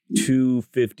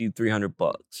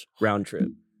 $250-$300 round trip.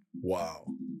 Wow.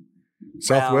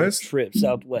 Southwest? Round trip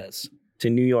Southwest to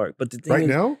New York. But the thing right is,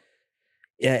 now?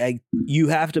 Yeah, you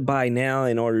have to buy now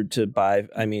in order to buy,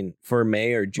 for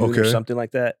May or June or something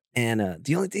like that. And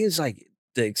the only thing is like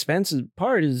the expensive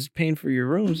part is paying for your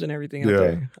rooms and everything out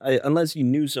there. Unless you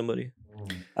knew somebody.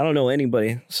 I don't know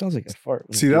anybody. Sounds like a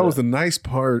fart. See, that was the nice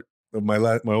part of my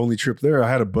only trip there. I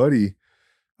have a buddy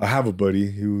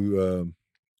who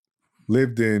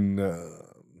lived in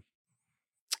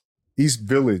East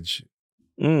Village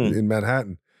in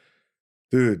Manhattan.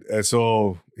 Dude, and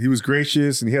so he was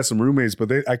gracious and he had some roommates, but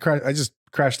I just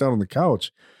crashed out on the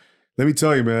couch. Let me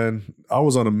tell you, man, I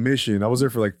was on a mission. I was there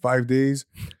for like 5 days.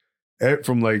 I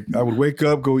would wake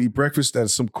up, go eat breakfast at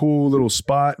some cool little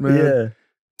spot, man. Yeah.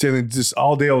 then just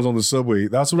all day I was on the subway.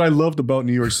 That's what I loved about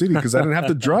New York City because I didn't have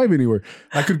to drive anywhere.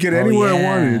 I could get anywhere I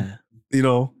wanted, you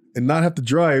know, and not have to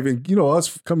drive. And, you know,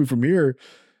 us coming from here,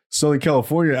 Southern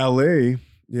California, LA, you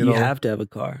know. You have to have a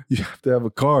car. You have to have a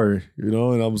car, you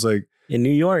know. And I was like. In New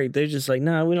York, they're just like,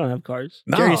 nah, we don't have cars.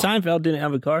 No. Jerry Seinfeld didn't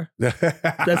have a car.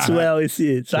 That's the way I always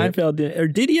see it. Seinfeld didn't. Or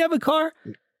did he have a car?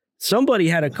 Somebody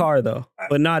had a car, though,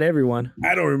 but not everyone.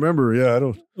 I don't remember. Yeah, I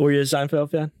don't. Were you a Seinfeld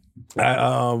fan?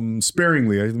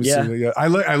 Sparingly.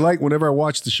 I like whenever I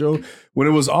watched the show when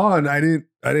it was on. I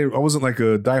wasn't like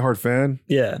a diehard fan.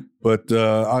 Yeah, but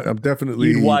I'm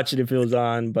definitely. You'd watch it if it was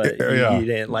on, but you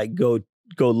didn't like go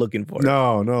looking for it.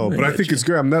 No. But I think it's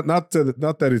great. I'm not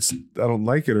that it's I don't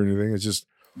like it or anything. It's just.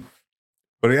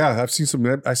 But yeah, I've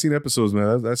seen episodes,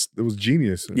 man. It was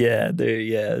genius. Yeah,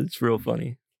 it's real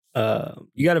funny.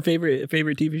 You got a favorite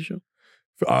TV show?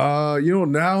 You know,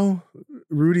 now,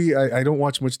 Rudy, I don't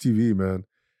watch much TV, man.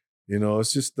 You know,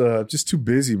 it's just too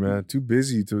busy, man. Too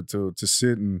busy to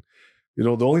sit and, you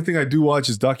know, the only thing I do watch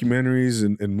is documentaries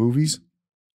and movies,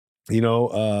 you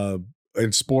know,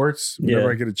 and sports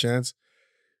whenever I get a chance.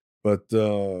 But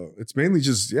it's mainly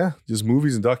just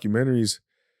movies and documentaries.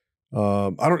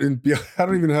 I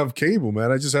don't even have cable,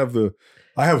 man.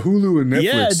 I have Hulu and Netflix.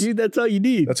 Yeah, dude, that's all you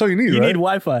need. That's all you need, right? You need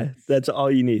Wi-Fi. That's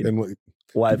all you need. And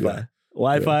Wi-Fi.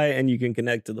 Wi-Fi, and you can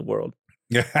connect to the world.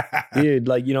 Dude,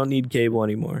 like you don't need cable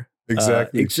anymore.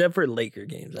 Exactly. Except for Laker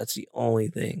games. That's the only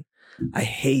thing. I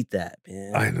hate that,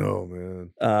 man. I know,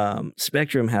 man.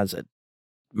 Spectrum has a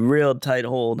real tight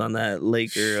hold on that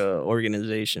Laker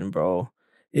organization, bro.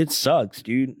 It sucks,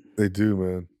 dude. They do,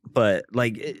 man. But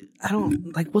like, I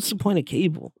don't like. What's the point of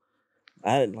cable?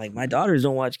 My daughters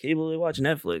don't watch cable; they watch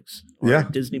Netflix or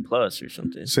Disney Plus or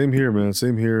something. Same here, man.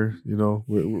 Same here. You know,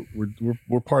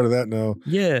 we're part of that now.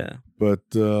 Yeah, but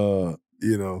you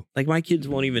know, like my kids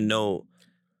won't even know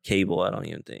cable. I don't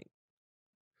even think.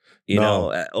 You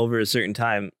know, over a certain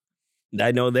time,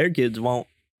 I know their kids won't.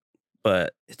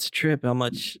 But it's a trip how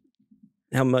much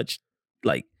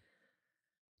like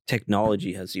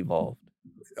technology has evolved.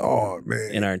 Oh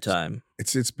man, in our time,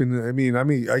 it's been. I mean,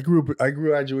 I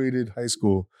graduated high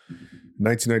school in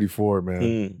 1994,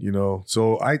 man. You know,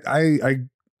 so I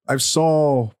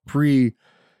saw pre,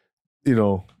 you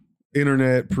know,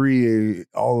 internet, pre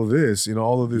all of this, you know,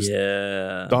 all of this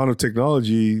dawn of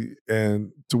technology,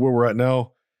 and to where we're at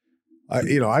now. I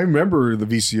remember the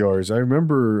VCRs. I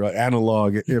remember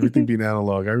analog, everything being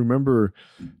analog. I remember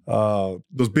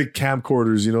those big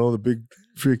camcorders, you know, the big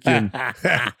freaking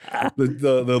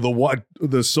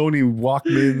the Sony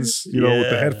Walkmans, you know, with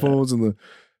the headphones and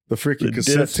the freaking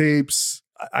cassette tapes.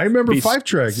 I remember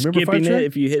 5-track. You remember 5-track?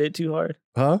 If you hit it too hard,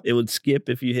 it would skip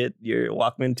if you hit your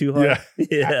Walkman too hard.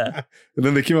 Yeah. And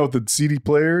then they came out with the CD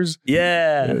players.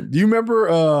 Yeah. Do you remember?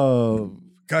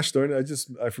 Gosh darn it!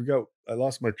 I forgot. I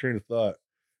lost my train of thought.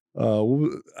 What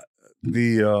was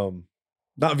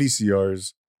not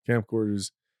VCRs,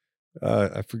 camcorders.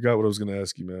 I forgot what I was going to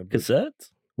ask you, man.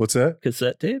 Cassettes? What's that?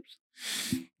 Cassette tapes?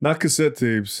 Not cassette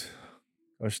tapes.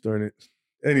 Gosh darn it.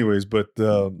 Anyways, but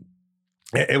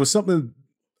it was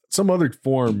some other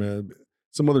form, man.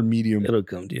 Some other medium. It'll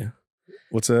come to you.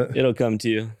 What's that? It'll come to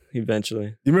you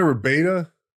eventually. You remember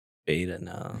Beta? Beta,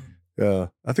 no. Yeah,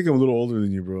 I think I'm a little older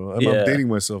than you, bro. I'm dating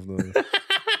myself now.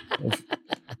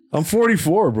 I'm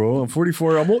 44, bro. I'm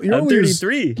 44. I'm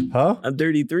 33. Huh? I'm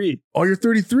 33. Oh, you're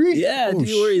 33? Yeah, dude,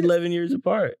 we're 11 years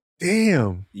apart.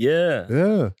 Damn.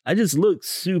 Yeah. I just look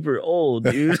super old,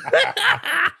 dude. For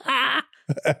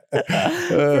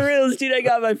real, dude, I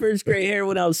got my first gray hair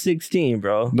when I was 16,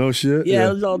 bro. No shit? Yeah,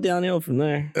 it was all downhill from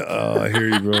there. Oh, I hear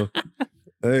you, bro.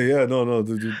 Hey, yeah, no,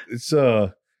 dude, it's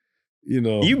you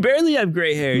know, you barely have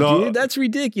gray hair, dude. That's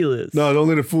ridiculous. No, don't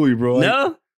let it fool you, bro.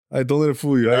 No, I don't let it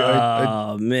fool you.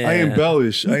 Man, I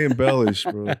embellish,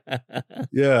 bro.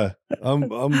 Yeah, I'm,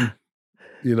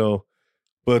 you know,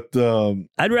 but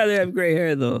I'd rather have gray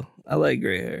hair though. I like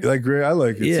gray hair. You like gray? I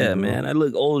like it. Yeah, too, man. I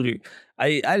look older.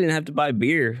 I didn't have to buy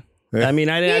beer. I mean,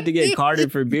 I didn't have to get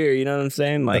carded for beer. You know what I'm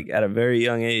saying? Like at a very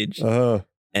young age.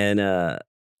 And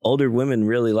older women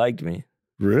really liked me.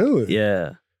 Really?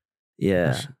 Yeah.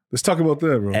 Let's talk about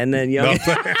that, bro. And then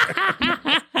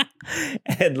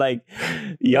and like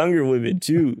younger women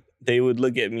too, they would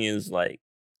look at me as like,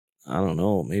 I don't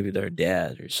know, maybe their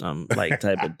dad or some like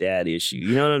type of dad issue.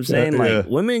 You know what I'm saying? Like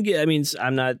women get, I mean,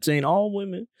 I'm not saying all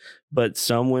women, but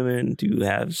some women do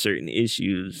have certain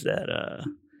issues that,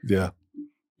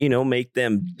 you know, make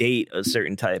them date a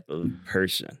certain type of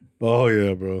person. Oh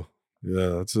yeah, bro.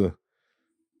 Yeah,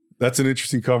 that's an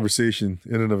interesting conversation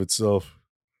in and of itself.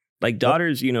 Like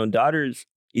daughters,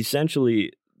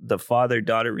 essentially the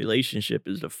father-daughter relationship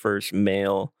is the first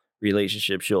male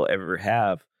relationship she'll ever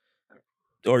have,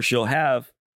 or she'll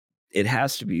have, it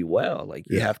has to be well. Like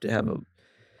you have to have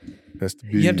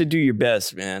you have to do your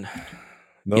best, man.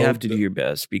 You have to do your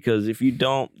best, because if you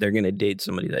don't, they're going to date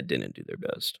somebody that didn't do their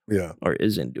best. Yeah. Or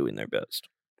isn't doing their best.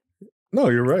 No,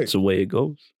 you're right. It's the way it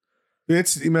goes.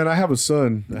 Man, I have a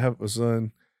son.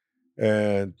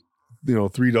 And,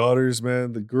 3 daughters,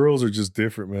 man. The girls are just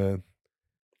different, man.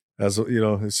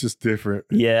 It's just different.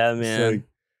 Yeah, man.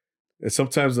 And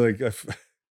sometimes, like,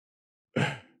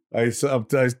 I tell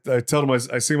them,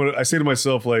 I say to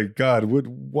myself, like, God,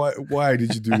 why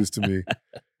did you do this to me?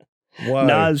 Why?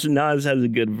 Nas has a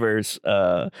good verse.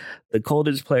 The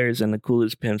coldest players and the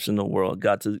coolest pimps in the world.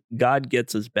 God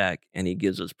gets us back, and he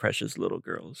gives us precious little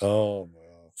girls. Oh, man.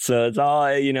 So it's all,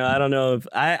 I don't know if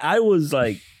I was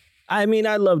like, I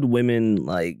loved women,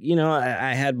 like,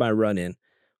 I had my run in,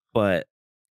 but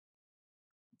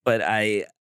I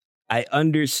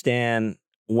understand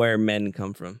where men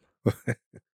come from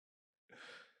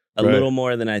a little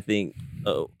more than I think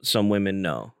some women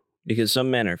know, because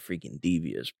some men are freaking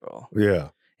devious, bro. Yeah.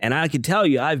 And I can tell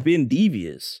you, I've been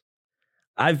devious.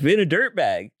 I've been a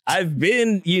dirtbag. I've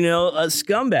been, a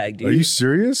scumbag, dude. Are you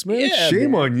serious, man? Yeah,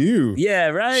 Shame on you. Yeah,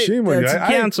 right? Shame on you.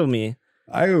 Cancel me.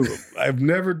 I've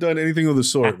never done anything of the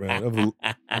sort, man.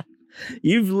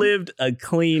 You've lived a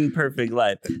clean, perfect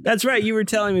life. That's right. You were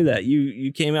telling me that.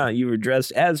 You came out, you were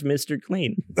dressed as Mr.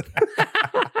 Clean.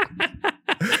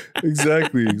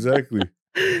 Exactly.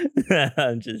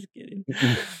 I'm just kidding.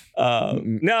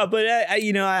 No, but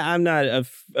I'm not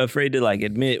afraid to like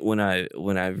admit when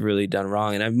I've really done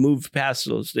wrong, and I've moved past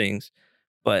those things.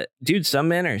 But dude, some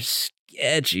men are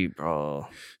sketchy, bro.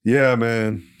 Yeah,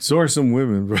 man. So are some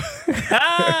women, bro.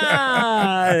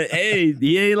 Hey,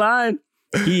 he ain't lying.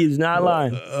 He is not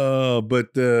lying.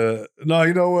 But no,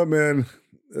 you know what, man?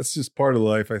 That's just part of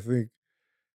life. I think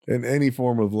in any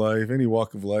form of life, any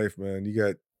walk of life, man, you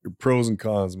got your pros and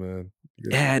cons, man.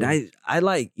 Yeah, and I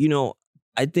like,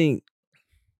 I think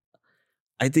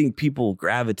people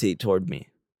gravitate toward me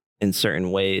in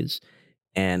certain ways,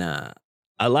 and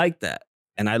I like that.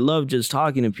 And I love just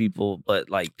talking to people, but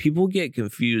like people get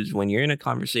confused when you're in a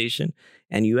conversation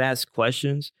and you ask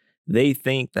questions. They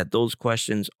think that those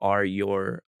questions are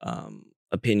your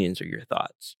opinions or your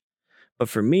thoughts. But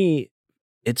for me,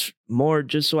 it's more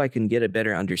just so I can get a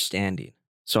better understanding.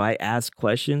 So I ask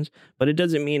questions, but it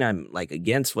doesn't mean I'm like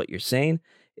against what you're saying.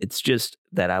 It's just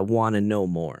that I want to know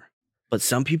more. But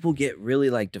some people get really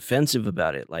like defensive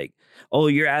about it. Like, oh,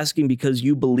 you're asking because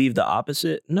you believe the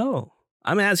opposite? No,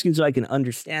 I'm asking so I can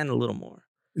understand a little more.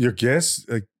 Your guess?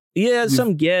 Yeah,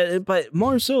 some get it, but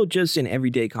more so just in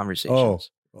everyday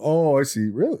conversations. Oh, I see.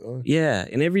 Really? Oh. Yeah,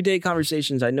 in everyday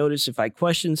conversations, I notice if I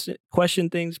question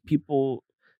things, people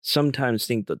sometimes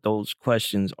think that those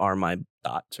questions are my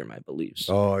thoughts or my beliefs.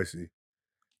 Oh, I see.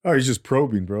 Oh, you're just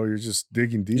probing, bro. You're just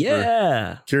digging deeper.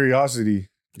 Yeah. Curiosity.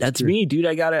 That's me, dude.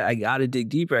 I gotta dig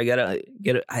deeper. I gotta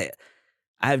get it.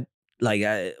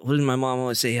 What did my mom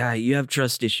always say? Yeah, you have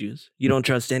trust issues. You don't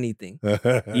trust anything. And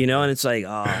it's like,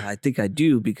 I think I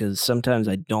do, because sometimes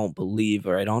I don't believe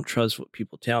or I don't trust what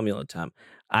people tell me all the time.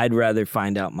 I'd rather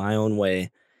find out my own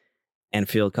way and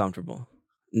feel comfortable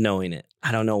knowing it.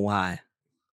 I don't know why.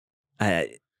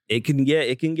 It can get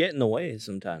in the way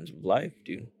sometimes of life,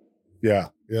 dude. Yeah,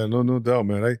 no doubt,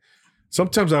 man.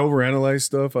 Sometimes I overanalyze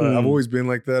stuff. I've always been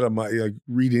like that. I might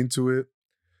read into it,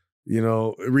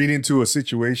 read into a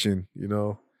situation,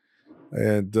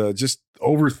 and just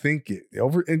overthink it.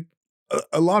 And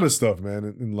a lot of stuff, man,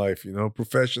 in life,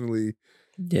 professionally,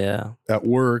 yeah, at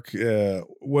work,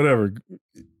 whatever.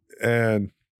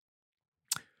 And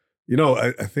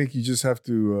I think you just have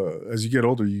to, as you get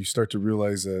older, you start to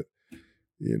realize that,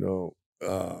 you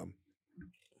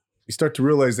start to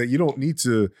realize that you don't need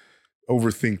to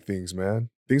overthink things, man.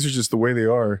 Things are just the way they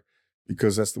are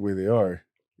because that's the way they are,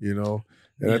 And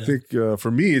yeah. I think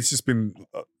for me, it's just been...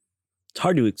 it's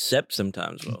hard to accept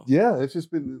sometimes, though. Yeah, it's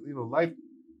just been, life...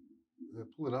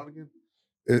 Pull it out again?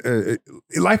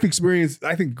 Life experience,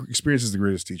 I think experience is the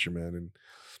greatest teacher, man.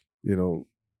 And,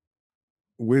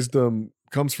 wisdom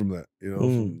comes from that,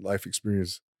 from life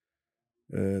experience.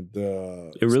 And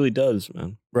it really does,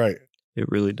 man. Right. It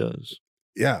really does.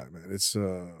 Yeah, man. It's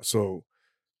so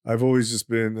I've always just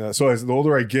been so as the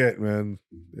older I get, man,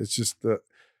 it's just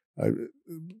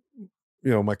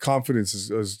my confidence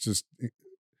is just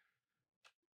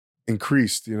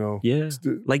increased, Yeah.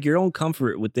 Like your own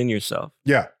comfort within yourself.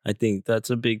 Yeah. I think that's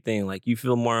a big thing. Like you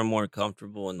feel more and more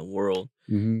comfortable in the world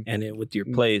and with your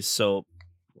place. So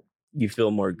you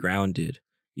feel more grounded.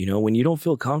 When you don't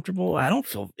feel comfortable, if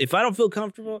I don't feel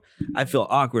comfortable, I feel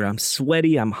awkward. I'm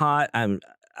sweaty. I'm hot.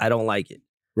 I don't like it.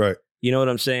 Right. You know what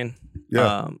I'm saying?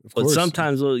 Yeah, of but course.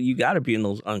 sometimes you got to be in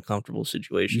those uncomfortable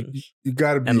situations. You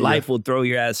got to be. And life will throw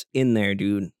your ass in there,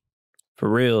 dude. For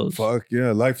real. Fuck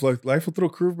yeah. Life will throw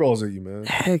curveballs at you, man.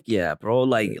 Heck yeah, bro.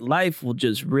 Like, life will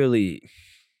just really,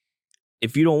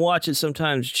 if you don't watch it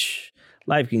sometimes,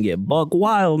 life can get buck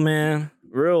wild, man.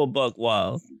 Real buck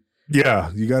wild.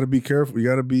 Yeah, you got to be careful. You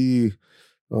got to be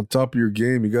on top of your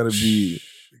game. You got to be,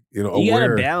 aware. You got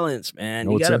to balance,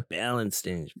 man. You got to that? balance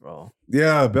things, bro.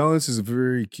 Yeah, balance is a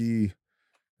very key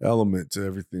element to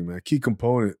everything, man. Key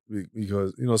component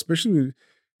because, especially,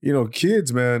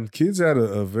 kids, man. Kids add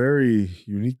a very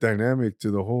unique dynamic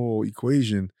to the whole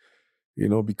equation,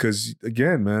 because,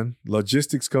 again, man,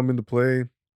 logistics come into play.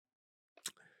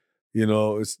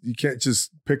 You can't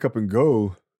just pick up and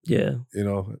go. Yeah.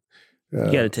 You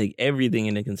got to take everything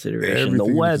into consideration. The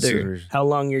weather, how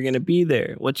long you're going to be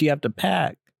there, what you have to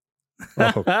pack.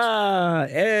 Oh.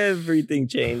 Everything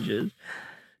changes.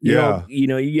 You got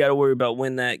to worry about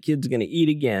when that kid's going to eat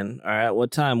again. All right,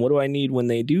 what time? What do I need when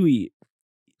they do eat?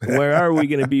 Where are we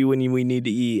going to be when we need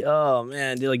to eat? Oh,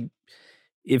 man. Like,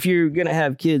 if you're going to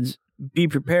have kids, be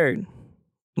prepared.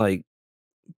 Like,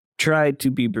 try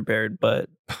to be prepared, but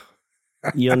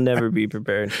you'll never be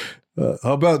prepared.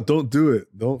 How about don't do it?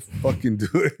 Don't fucking do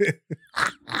it.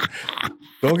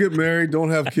 Don't get married. Don't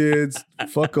have kids.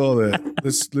 Fuck all that.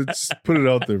 Let's put it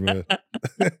out there, man.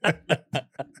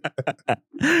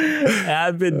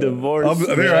 I've been divorced.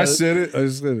 I said it. I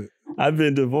just said it. I've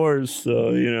been divorced, so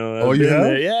Oh, you have?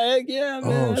 there. Yeah, heck yeah,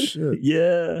 man. Oh shit.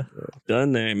 Yeah,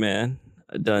 done there, man.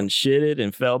 I done shitted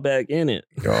and fell back in it.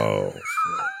 Oh.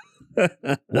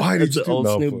 Why did you do old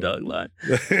Snoop Dogg line?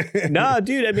 Nah,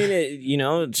 dude. I mean,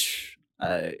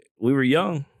 we were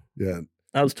young. Yeah.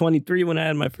 I was 23 when I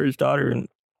had my first daughter, and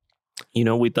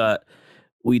we thought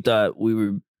we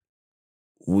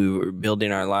were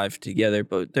building our life together,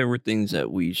 but there were things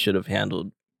that we should have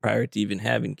handled prior to even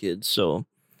having kids. So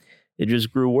it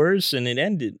just grew worse, and it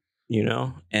ended.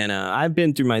 And I've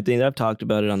been through my things. I've talked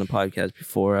about it on the podcast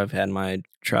before. I've had my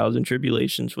trials and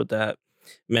tribulations with that,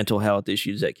 mental health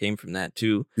issues that came from that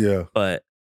too. Yeah. But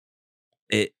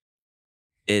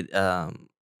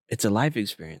it's a life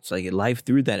experience. Like, life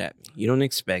threw that at me. You don't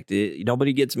expect it.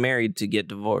 Nobody gets married to get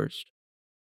divorced.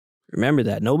 Remember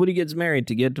that. Nobody gets married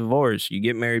to get divorced. You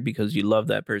get married because you love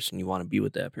that person. You want to be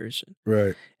with that person.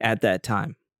 Right. At that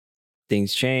time.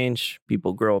 Things change.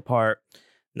 People grow apart.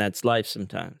 And that's life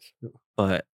sometimes.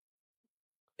 But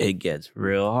it gets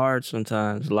real hard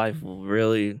sometimes. Life will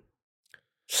really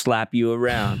slap you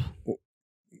around.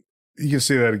 You can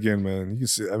say that again, man. You can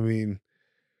say, I mean,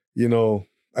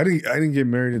 I didn't get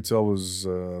married until I was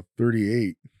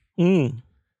 38.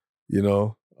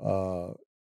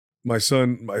 My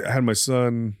son, I had my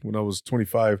son when I was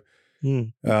 25.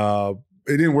 It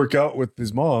didn't work out with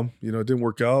his mom. It didn't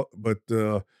work out, but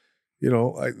but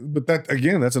that,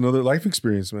 again, that's another life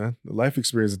experience, man. The life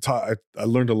experience. I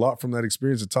learned a lot from that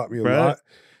experience. It taught me a lot.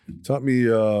 It taught me,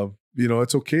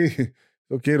 it's okay.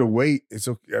 It's okay to wait. It's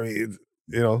okay. I mean,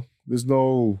 there's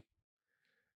no.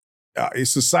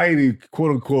 Society,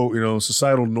 quote unquote,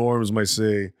 societal norms might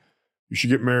say you should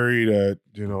get married at,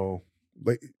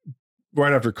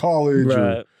 right after college,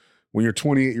 or when you're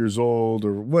 28 years old,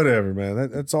 or whatever, man.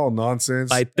 That's all nonsense.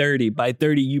 By 30,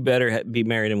 you better be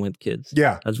married and with kids.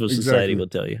 Yeah, that's what society will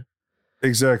tell you.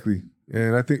 Exactly,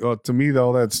 and I think to me,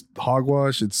 though, that's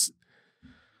hogwash. It's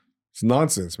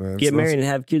nonsense, man. Get married and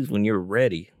have kids when you're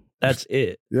ready. That's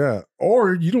it. Yeah,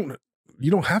 or you don't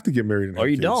have to get married and have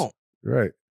kids. Don't.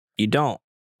 Right. You don't.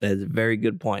 That's a very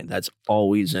good point. That's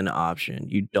always an option.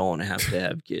 You don't have to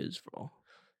have kids, bro.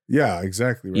 Yeah,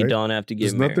 exactly. Right. You don't have to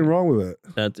get married. There's nothing wrong with that.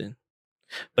 Nothing.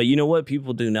 But you know what?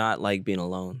 People do not like being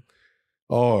alone.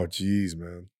 Oh, geez,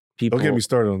 man. People don't get me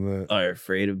started on that. Are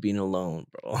afraid of being alone,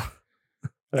 bro.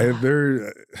 Yeah.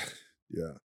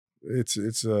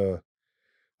 It's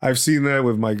I've seen that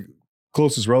with my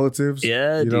closest relatives.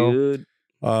 Yeah, dude.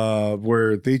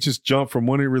 Where they just jump from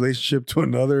one relationship to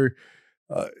another.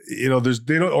 They'll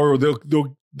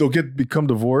become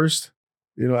divorced,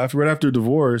 right after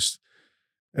divorce,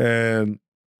 and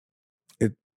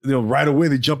right away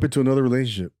they jump into another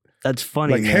relationship. That's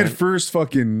funny, like, man. head first,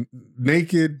 fucking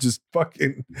naked, just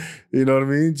fucking, you know what I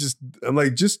mean? I'm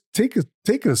like, just take a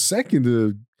second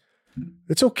to.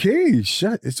 It's okay,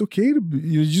 it's okay to.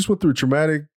 You just went through a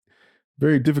traumatic,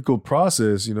 very difficult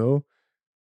process, and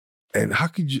how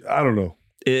could you? I don't know.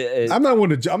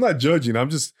 I'm not judging. I'm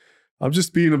just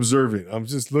being observant. I'm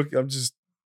just reporting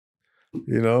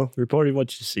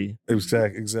what you see.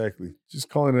 Exactly. Just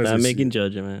calling it as not making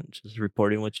judgment, just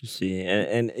reporting what you see.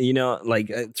 And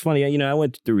like, it's funny, I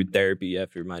went through therapy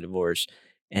after my divorce,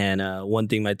 and one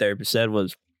thing my therapist said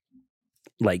was,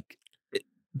 like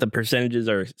the percentages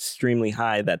are extremely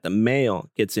high that the male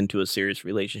gets into a serious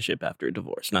relationship after a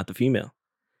divorce, not the female.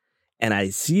 And I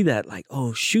see that like,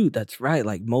 oh shoot, that's right.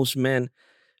 Like most men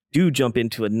do jump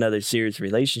into another serious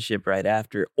relationship right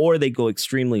after, or they go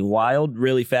extremely wild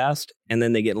really fast and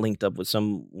then they get linked up with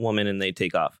some woman and they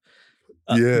take off.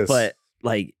 Yes. But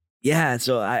like, yeah,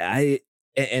 so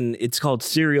and it's called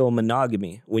serial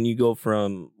monogamy when you go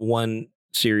from one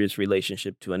serious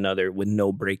relationship to another with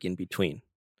no break in between.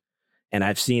 And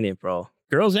I've seen it, bro.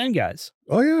 Girls and guys.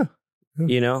 Oh, yeah.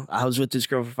 You know, I was with this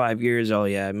girl for 5 years. Oh,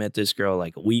 yeah, I met this girl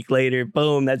like a week later.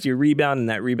 Boom, that's your rebound. And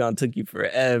that rebound took you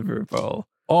forever, bro.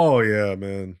 Oh, yeah,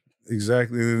 man.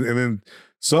 Exactly. And then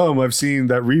some I've seen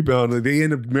that rebound, they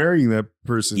end up marrying that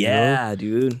person. Yeah,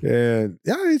 you know? dude. And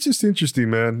yeah, it's just interesting,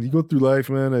 man. You go through life,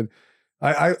 man. And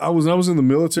I was in the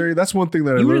military. That's one thing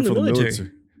that I learned from the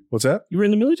military. What's that? You were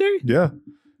in the military? Yeah.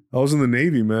 I was in the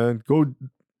Navy, man. Go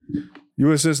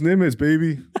USS Nimitz,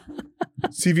 baby.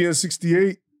 CVN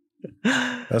 68.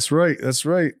 That's right.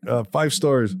 5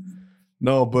 stars.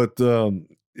 No, but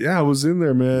yeah, I was in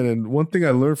there, man. And one thing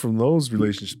I learned from those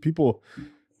relationships, people,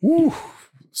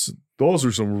 those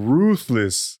are some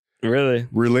ruthless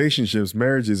relationships,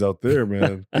 marriages out there,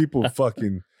 man. People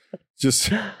fucking just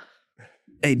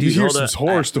hey, dude, you hear some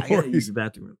horror stories. I gotta use the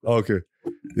bathroom. Okay.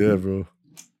 Yeah, bro.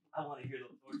 I want to hear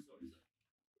those horror stories.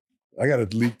 I got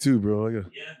a leak too, bro. Yeah.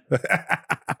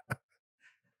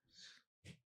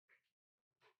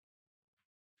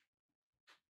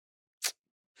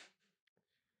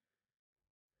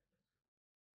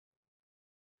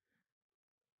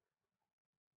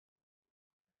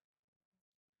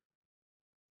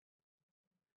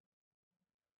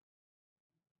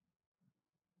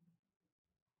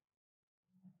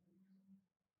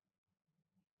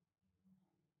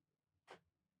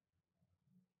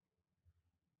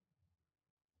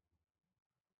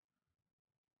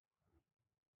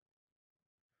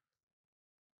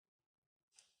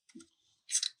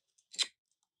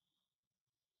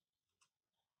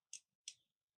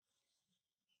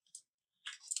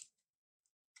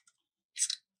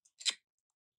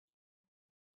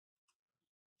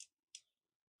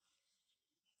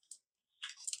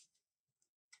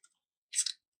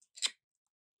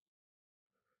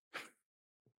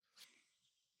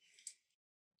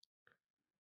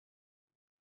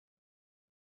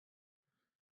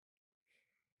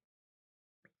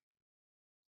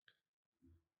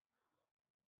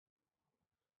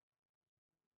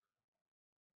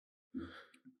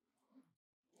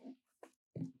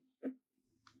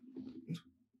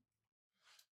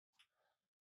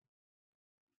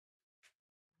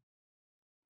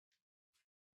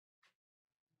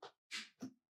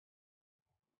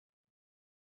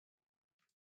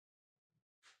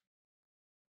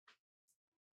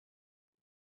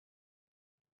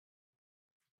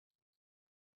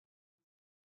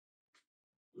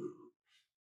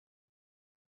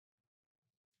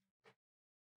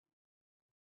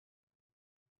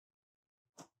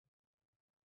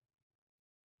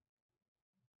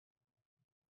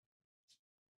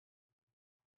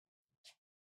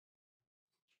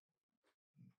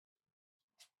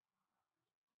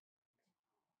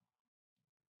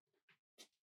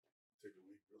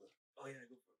 Oh, yeah,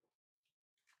 go for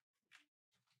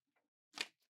it.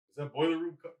 Is that boiler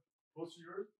room close to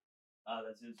yours?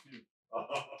 That's his too.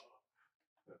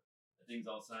 That thing's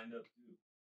all signed up too.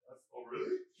 Oh,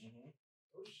 really? Mm-hmm.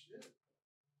 Oh, shit.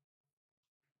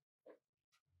 Oh,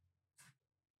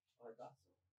 I thought so.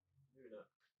 Maybe not.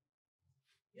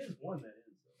 He has one that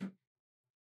is, though.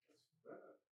 That's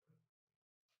bad.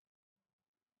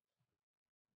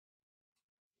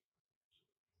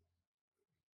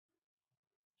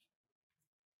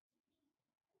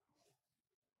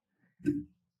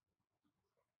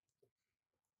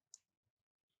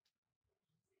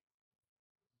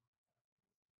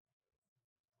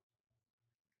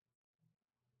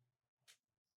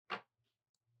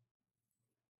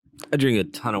 I drink a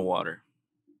ton of water.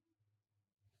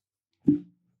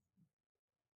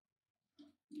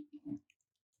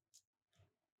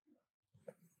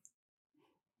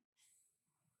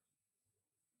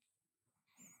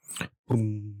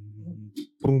 Boom,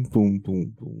 boom, boom,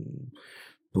 boom, boom,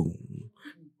 boom,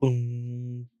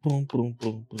 boom, boom, boom,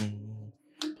 boom, boom.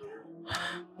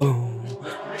 Boom,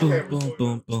 boom, boom,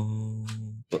 boom,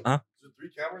 boom. Huh? Is there 3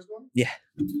 cameras going? Yeah.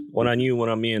 One on you, one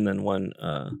on me, and then one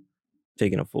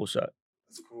taking a full shot.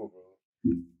 That's cool,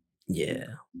 bro. Yeah.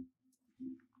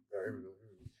 All right, here we go.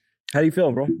 How do you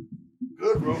feel, bro?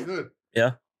 Good, bro. Good.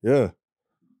 Yeah? Yeah.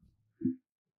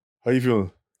 How you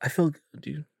feeling? I feel good,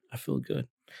 dude. I feel good.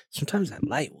 Sometimes that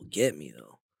light will get me,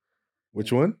 though.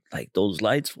 Which one? Like those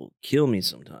lights will kill me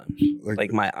sometimes.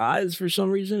 Like my eyes, for some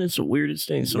reason, it's the weirdest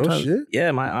thing. Sometimes, shit?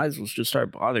 yeah, my eyes will just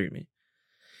start bothering me.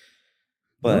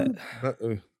 But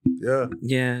yeah,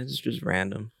 it's just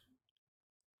random.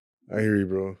 I hear you,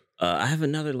 bro. I have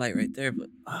another light right there, but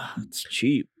it's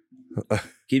cheap.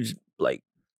 Keeps like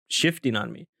shifting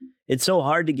on me. It's so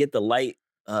hard to get the light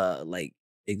like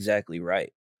exactly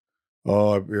right.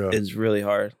 Oh yeah, it's really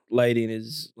hard. Lighting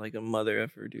is like a mother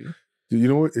effer, dude. You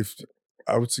know what? If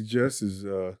I would suggest is,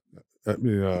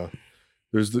 there's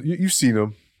you've seen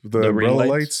them, the umbrella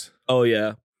lights. Oh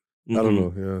yeah. I don't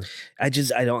know. Yeah. I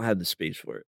don't have the space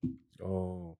for it.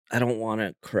 Oh. I don't want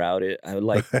to crowd it. I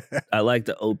like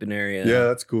the open area. Yeah,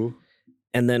 that's cool.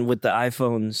 And then with the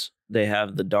iPhones, they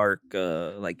have the dark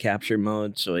like capture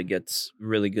mode, so it gets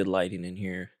really good lighting in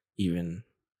here, even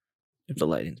if the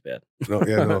lighting's bad. No,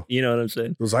 yeah, no. You know what I'm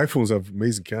saying? Those iPhones have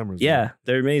amazing cameras. Yeah, man.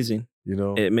 they're amazing. You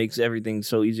know, it makes everything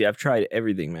so easy. I've tried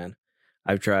everything, man.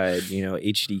 I've tried,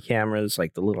 HD cameras,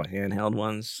 like the little handheld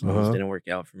ones. Those didn't work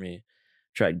out for me.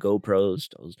 Tried GoPros.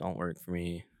 Those don't work for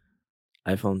me.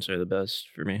 iPhones are the best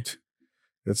for me.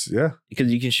 Because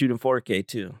you can shoot in 4K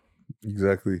too.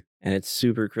 Exactly. And it's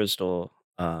super crystal.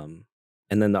 And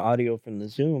then the audio from the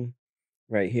Zoom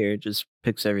right here just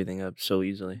picks everything up so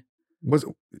easily.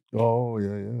 Oh,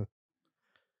 yeah.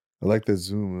 I like that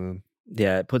Zoom, man.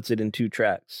 Yeah, it puts it in 2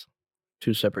 tracks.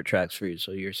 2 separate tracks for you.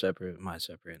 So you're separate, my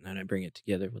separate. And then I bring it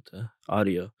together with the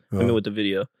audio. With the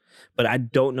video. But I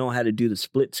don't know how to do the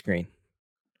split screen.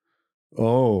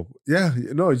 Oh, yeah.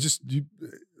 No, just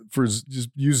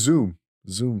use Zoom.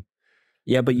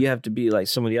 Yeah, but you have to be like,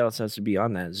 somebody else has to be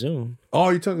on that Zoom. Oh,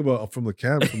 you're talking about from the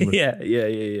camera? Yeah.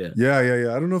 Yeah.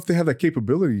 I don't know if they have that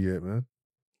capability yet, man.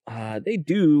 They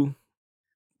do,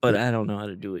 but I don't know how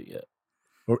to do it yet.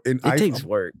 It takes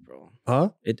work, bro. Huh?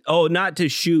 Not to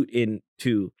shoot in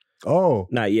 2. Oh.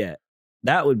 Not yet.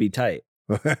 That would be tight.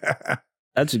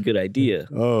 That's a good idea.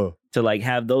 Oh. To like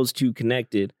have those 2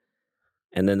 connected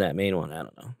and then that main one. I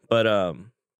don't know. But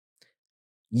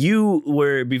you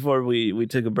were, before we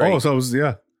took a break. Oh, so I was,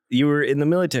 you were in the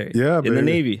military. Yeah, in the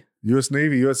Navy. U.S.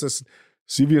 Navy, USS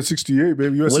CVN 68,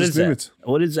 baby. USS Nimitz.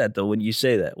 What is that though? When you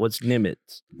say that, what's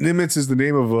Nimitz? Nimitz is the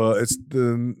name of it's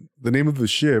the name of the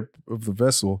ship, of the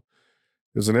vessel.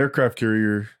 It was an aircraft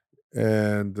carrier,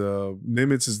 and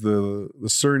Nimitz is the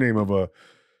surname of a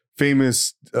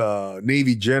famous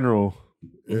Navy general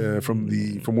from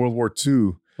World War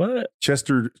II. What?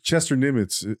 Chester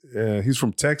Nimitz. He's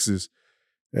from Texas,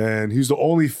 and he's the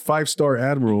only 5-star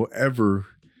admiral ever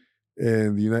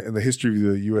in the history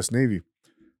of the U.S. Navy.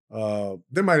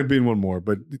 There might have been one more,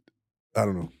 but I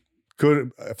don't know.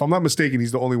 If I'm not mistaken,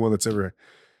 he's the only one that's ever.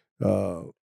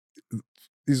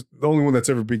 He's the only one that's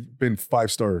ever been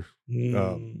 5-star.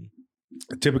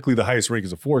 Typically, the highest rank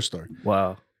is a 4-star.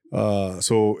 Wow.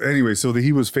 So anyway,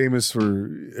 he was famous for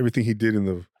everything he did in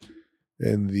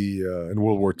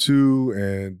World War II,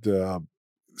 and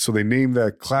so they named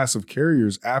that class of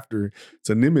carriers after. It's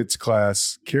a Nimitz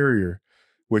class carrier,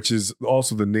 which is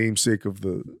also the namesake of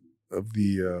the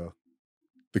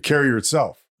carrier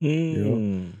itself. You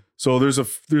know? So there's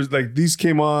like these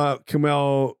come out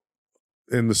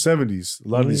in the 70s. A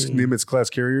lot of these Nimitz class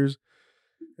carriers,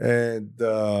 and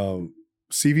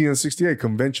CVN 68,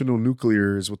 conventional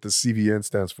nuclear, is what the CVN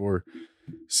stands for.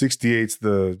 68's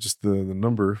the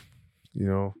number, you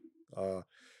know.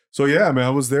 So yeah, man, I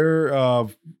was there. I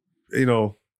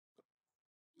don't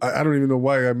even know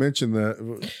why I mentioned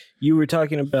that. You were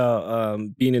talking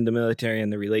about being in the military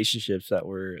and the relationships that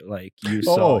were like you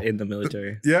saw in the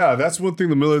military. Yeah, that's one thing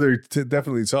the military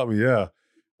definitely taught me. Yeah,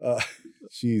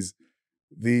 jeez,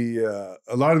 a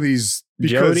lot of these.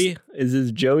 Jody, is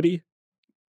this Jody?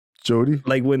 Jody,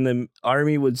 like when the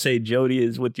army would say Jody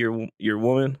is with your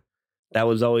woman, that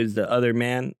was always the other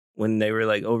man when they were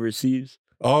like overseas.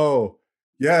 Oh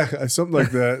yeah, something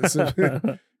like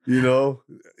that. You know,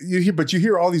 but you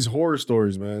hear all these horror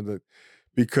stories, man,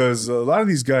 because a lot of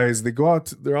these guys, they go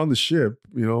out, they're on the ship,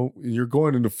 you know, you're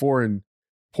going into foreign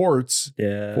ports,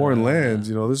 foreign lands,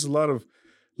 you know, there's a lot of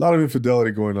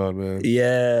infidelity going on, man.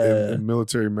 Yeah. In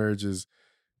military marriages,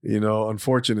 you know,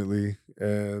 unfortunately.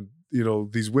 And, you know,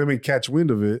 these women catch wind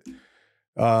of it.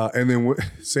 And then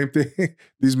same thing,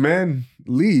 these men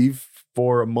leave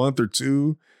for a month or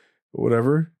 2 or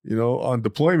whatever, you know, on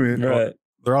deployment. Right.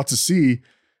 They're out to sea.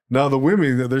 Now the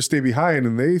women, they stay behind,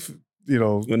 and they, you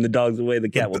know, when the dog's away, the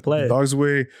cat will play. The dog's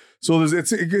away, so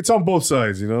it's on both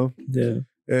sides, you know. Yeah,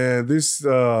 and this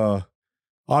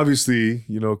obviously,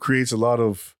 you know, creates a lot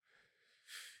of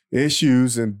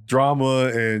issues and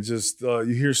drama, and just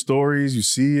you hear stories, you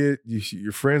see it,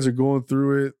 your friends are going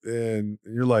through it, and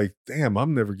you're like, damn,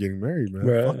 I'm never getting married, man.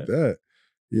 Right. Fuck that.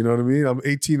 You know what I mean? I'm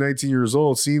 18, 19 years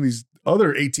old, seeing these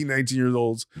other 18, 19 years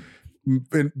olds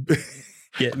and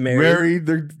Get married.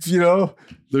 They're,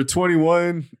 they're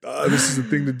 21. This is the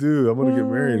thing to do. I'm gonna get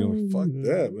married. I'm like, fuck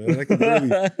that,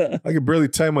 man. I can barely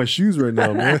tie my shoes right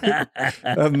now, man. I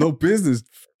have no business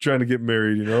trying to get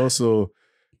married, So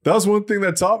that was one thing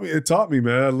that taught me. It taught me,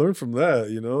 man. I learned from that,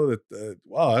 that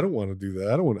wow, I don't want to do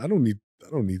that. I don't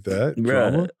need that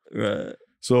drama. Right.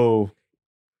 So,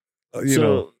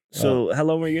 So how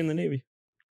long were you in the Navy?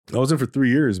 I was in for 3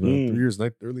 years, man. 3 years,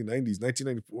 early 90s,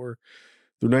 1994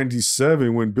 through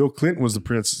 97, when Bill Clinton was the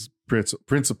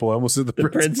principal. I almost said the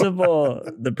principal.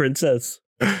 The princess.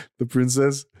 The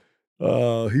princess.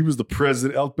 He was the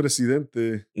president, El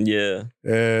Presidente. Yeah.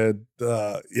 And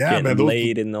Getting man.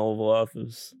 laid in the Oval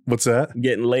Office. What's that?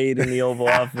 Getting laid in the Oval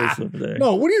Office over there.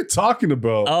 No, what are you talking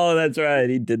about? Oh, that's right.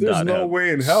 He did There's not no have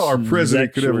way in hell our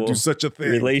president could ever do sexual such a thing.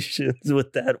 relations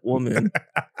with that woman.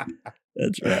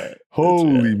 That's right.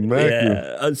 Holy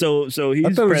mackerel. Yeah. So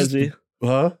he's president.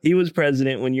 Huh? He was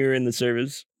president when you were in the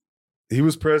service. He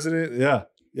was president. Yeah.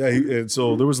 Yeah. And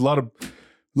so there was a lot of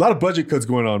budget cuts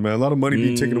going on, man. A lot of money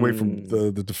being taken away from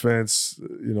the defense,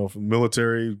 from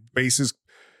military bases,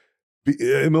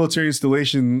 military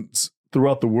installations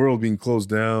throughout the world being closed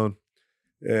down.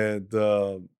 And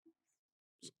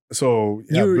so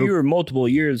you were multiple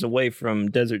years away from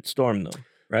Desert Storm, though,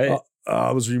 right?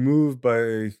 I was removed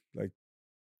by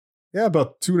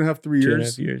about 2.5, 3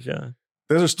 years. 2.5 years, yeah.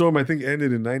 Desert Storm, I think,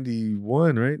 ended in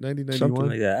 91, right? 91? Something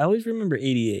like that. I always remember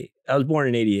 88. I was born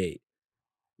in 88.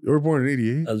 You were born in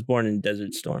 88? I was born in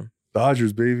Desert Storm.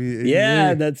 Dodgers, baby. 88.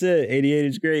 Yeah, that's it. 88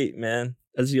 is great, man.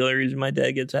 That's the only reason my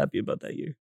dad gets happy about that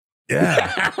year.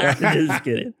 Yeah. Just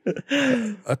kidding.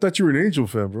 I thought you were an Angel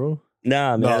fan, bro.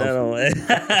 Nah, man, No.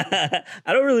 I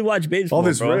don't really watch baseball, All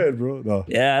this bro. red, bro. No.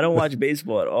 Yeah, I don't watch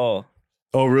baseball at all.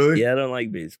 Oh, really? Yeah, I don't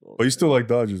like baseball. But you still like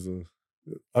Dodgers, though.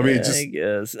 I mean, I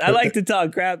guess. I like to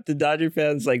talk crap to Dodger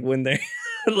fans like when they're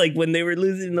like when they were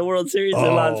losing the World Series, they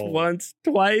lost once,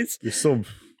 twice. You're so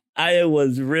I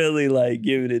was really like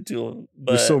giving it to them.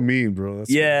 But you're so mean, bro. That's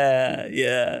yeah,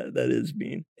 that is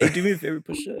mean. Hey, do me a favor,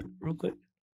 push that real quick.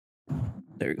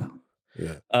 There we go.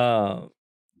 Yeah.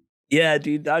 Yeah,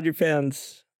 dude, Dodger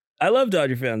fans. I love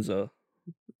Dodger fans though.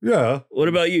 Yeah. What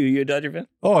about you? You a Dodger fan?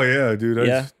 Oh yeah, dude.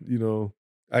 Yeah.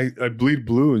 I bleed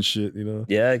blue and shit,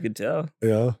 Yeah, I could tell.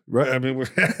 Yeah. Right. I mean,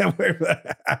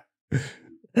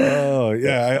 oh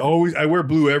yeah. I wear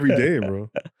blue every day,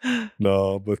 bro.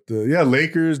 No, but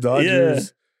Lakers,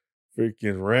 Dodgers,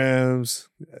 freaking Rams.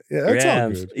 Yeah, that's all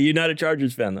good. You're not a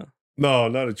Chargers fan though. No,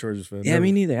 not a Chargers fan. Yeah,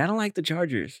 me neither. I don't like the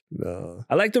Chargers. No.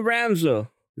 I like the Rams though.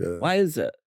 Yeah. Why is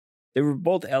that? They were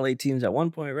both LA teams at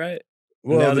one point, right?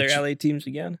 Well, now they're LA teams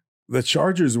again. The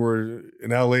Chargers were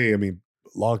in LA, I mean,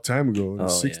 a long time ago, in the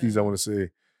 60s, I want to say.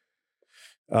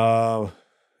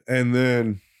 And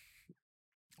then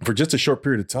for just a short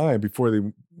period of time before they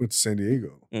went to San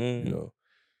Diego, And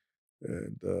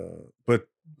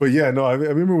but yeah, no, I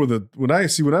remember when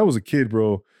I was a kid,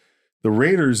 bro, the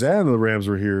Raiders and the Rams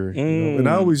were here, and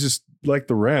I always just liked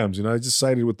the Rams, I just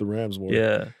sided with the Rams more.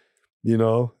 Yeah. I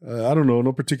don't know,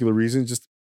 no particular reason, just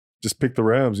pick the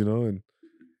Rams, and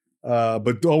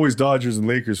but always Dodgers and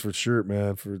Lakers for sure,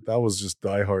 man. That was just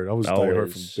diehard. I was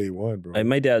diehard from day one, bro.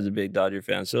 My dad's a big Dodger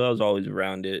fan, so I was always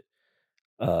around it.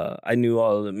 I knew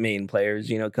all of the main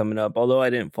players, coming up. Although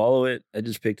I didn't follow it, I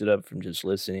just picked it up from just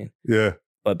listening. Yeah.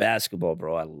 But basketball,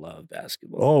 bro, I love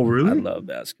basketball. Oh, really? I love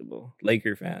basketball.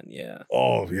 Laker fan, yeah.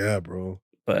 Oh, yeah, bro.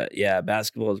 But yeah,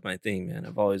 basketball is my thing, man.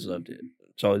 I've always loved it.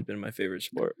 It's always been my favorite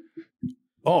sport.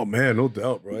 Oh, man, no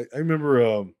doubt, bro. I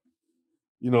remember,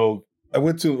 I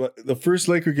went to the first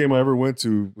Laker game I ever went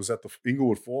to was at the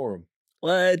Inglewood Forum.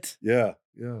 What? Yeah.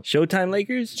 Showtime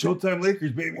Lakers? Showtime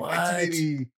Lakers, baby. What?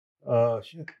 1980.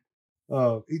 Shit.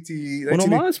 18. Uno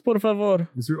más, por favor.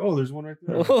 There's one right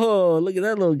there. Oh, look at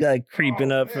that little guy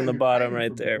creeping up from the bottom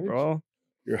right there, bro.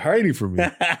 You're hiding from me.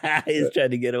 He's trying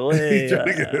to get away. He's trying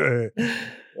to get away.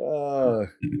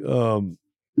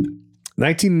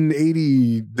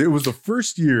 1980. It was the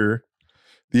first year,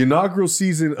 the inaugural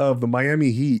season of the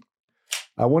Miami Heat.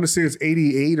 I want to say it's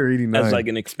 88 or 89. As like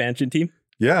an expansion team?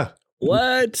 Yeah.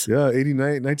 What? Yeah,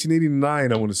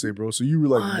 1989, I want to say, bro. So you were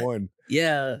like one.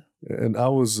 Yeah. And I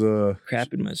was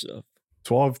crapping myself.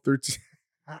 12, 13.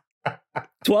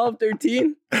 12,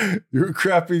 13? You were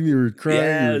crapping, you were crying.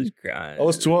 Yeah, I was crying. I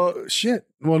was 12. Shit.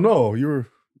 Well, no, you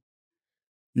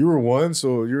were one,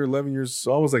 so you're 11 years.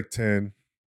 So I was like 10.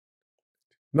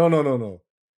 No.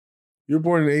 You You were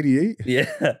born in 88?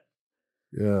 Yeah.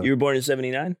 Yeah. You were born in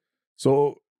 79?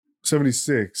 So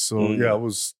 76. So yeah, I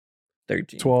was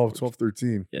 13. 12,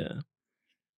 13. Yeah.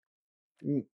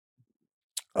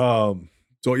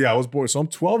 So yeah, I was born. So I'm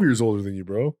 12 years older than you,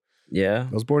 bro. Yeah.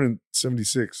 I was born in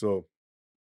 76. So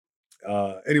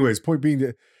anyways, point being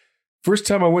that first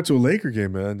time I went to a Laker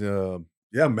game, man.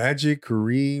 Yeah, Magic,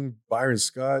 Kareem, Byron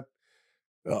Scott,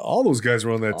 all those guys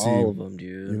were on that team. All of them,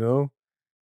 dude. You know?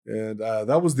 And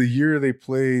that was the year they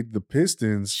played the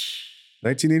Pistons.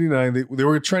 1989. They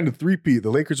were trying to three-peat. The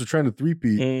Lakers were trying to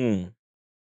three-peat.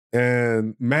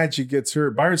 And Magic gets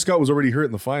hurt. Byron Scott was already hurt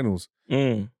in the finals.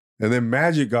 And then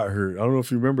Magic got hurt. I don't know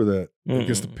if you remember that.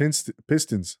 Against the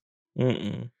Pistons.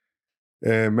 And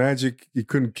Magic, he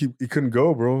couldn't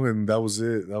go, bro. And that was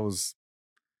it.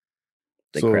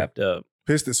 They crapped up.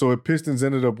 Pistons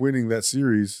ended up winning that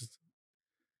series.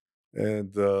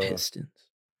 And Pistons.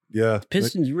 Yeah. The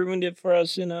Pistons ruined it for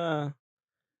us in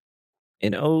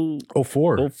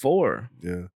 04. 04.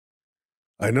 Yeah.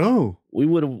 I know. We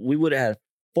would have had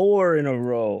 4 in a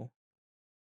row.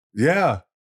 Yeah.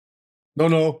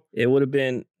 No. It would have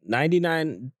been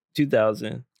 99,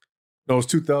 2000. No, it was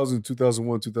 2000,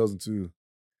 2001, 2002.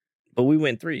 But we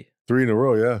went 3. 3 in a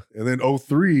row, yeah. And then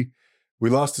 03, we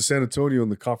lost to San Antonio in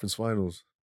the conference finals.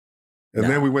 And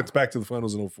then we went back to the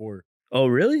finals in 04. Oh,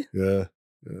 really? Yeah,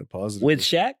 positive. With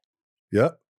Shaq?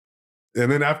 Yeah.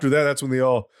 And then after that, that's when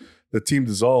the team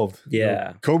dissolved. Yeah.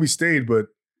 You know, Kobe stayed, but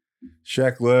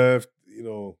Shaq left,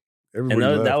 everybody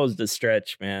left. That was the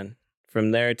stretch, man.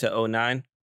 From there to 09,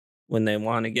 when they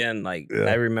won again, I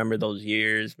remember those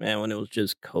years, man, when it was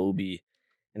just Kobe.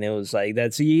 And it was like,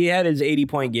 he had his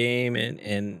 80-point game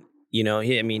and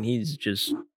he's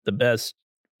just the best.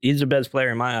 He's the best player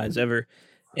in my eyes ever.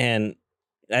 And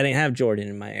I didn't have Jordan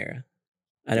in my era.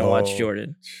 I didn't watch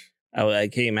Jordan. I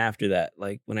came after that,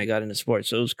 when I got into sports.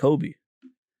 So it was Kobe.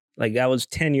 I was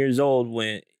 10 years old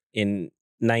in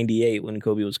 98 when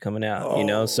Kobe was coming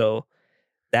out, So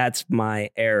that's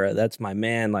my era. That's my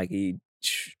man, a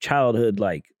childhood,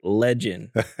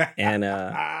 legend. And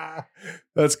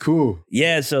that's cool.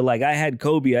 Yeah, so, I had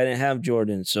Kobe. I didn't have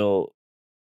Jordan. So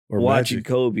watching Magic.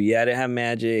 Kobe, I didn't have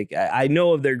Magic. I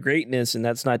know of their greatness, and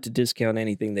that's not to discount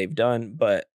anything they've done,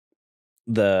 but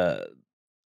the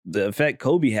effect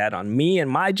Kobe had on me and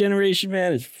my generation,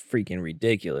 man, is freaking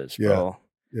ridiculous, bro.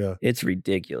 Yeah. It's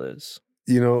ridiculous.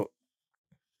 No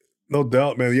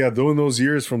doubt, man. Yeah, during those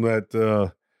years from that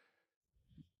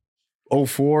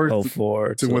 04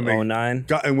 to when 09.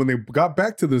 When they got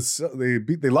back to they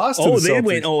lost to the Celtics. They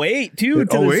went 08 too to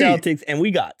the Celtics, and we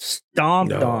got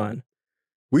stomped on.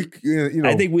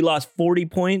 I think we lost 40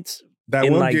 points. That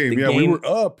one game, we were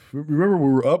up. Remember,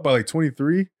 we were up by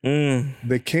 23.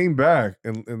 They came back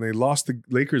and they lost. The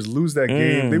Lakers lose that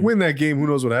game. They win that game. Who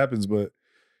knows what happens? But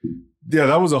yeah,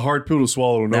 that was a hard pill to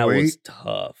swallow. That was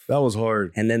tough. That was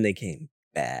hard. And then they came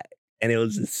back, and it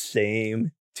was the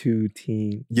same 2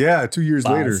 teams. Yeah, 2 years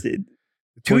later.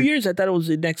 2 years? I thought it was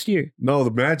the next year. No,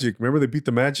 the Magic. Remember they beat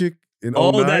the Magic in 09?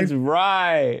 Oh, that's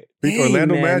right. Beat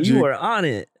Orlando Magic. You were on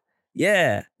it.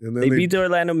 Yeah, and then they beat the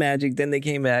Orlando Magic. Then they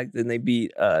came back. Then they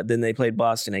beat. Then they played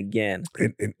Boston again.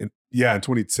 In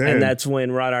 2010. And that's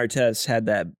when Ron Artest had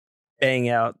that bang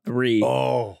out 3.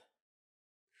 Oh,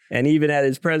 and even at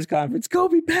his press conference,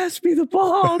 Kobe passed me the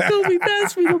ball. Kobe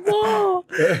passed me the ball.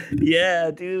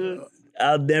 Yeah, dude,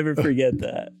 I'll never forget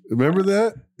that. Remember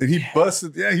that? And he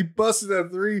busted. Yeah, he busted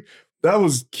that 3. That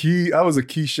was key. That was a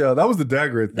key shot. That was the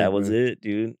dagger. I think, that was it,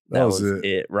 dude. That was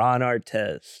it. Ron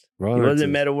Artest. He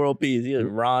wasn't Metta World Peace. He was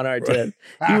Ron Artest.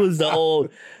 He was the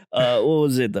old, what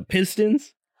was it? The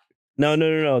Pistons? No.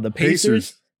 The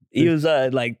Pacers. He was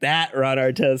that. Ron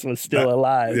Artest was still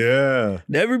alive. Yeah.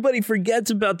 Everybody forgets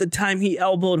about the time he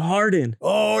elbowed Harden.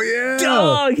 Oh, yeah.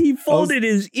 Dog, he folded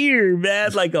his ear,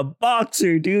 man, like a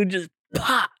boxer, dude. Just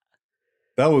pop.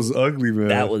 That was ugly, man.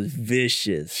 That was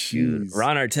vicious, dude.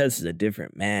 Ron Artest is a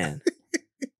different man.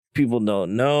 People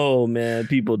don't know, man.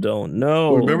 People don't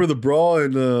know. Well, remember the brawl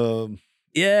and it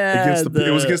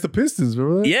was against the Pistons,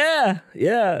 remember that?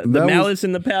 Yeah. The Malice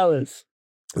in the Palace.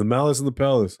 The Malice in the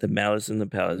Palace. The Malice in the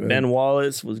Palace. Yeah. Ben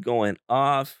Wallace was going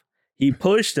off. He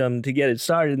pushed him to get it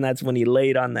started, and that's when he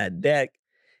laid on that deck.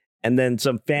 And then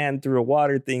some fan threw a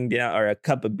water thing down, or a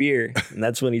cup of beer, and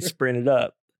that's when he sprinted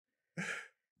up.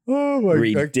 Oh my!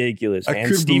 Ridiculous.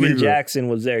 And Steven Jackson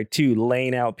was there too,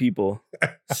 laying out people.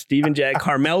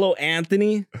 Carmelo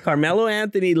Anthony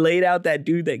laid out that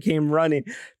dude that came running.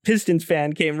 Pistons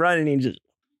fan came running and just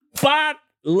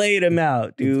laid him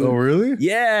out, dude. Oh, really?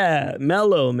 Yeah.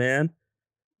 Melo, man.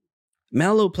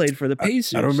 Melo played for the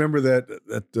Pacers. I don't remember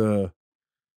that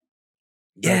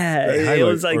Yeah, it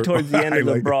was like towards the end of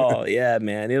the brawl. Yeah,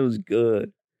 man, it was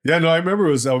good. Yeah, no, I remember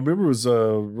it was Ron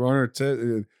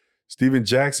Artest, Steven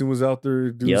Jackson was out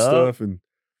there doing stuff, and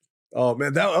oh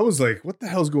man, I was like, what the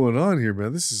hell's going on here,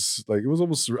 man? This is like, it was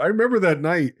almost. I remember that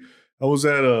night I was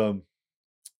at a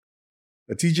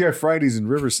TGI Fridays in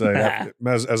Riverside.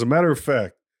 As a matter of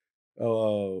fact,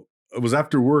 it was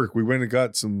after work. We went and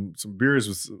got some beers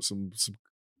with some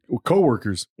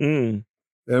coworkers. And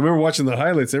I remember watching the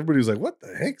highlights. Everybody was like, what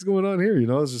the heck's going on here? You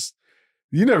know, it's just,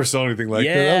 you never saw anything like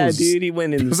that. Yeah, dude, he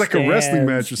went in. It was like a wrestling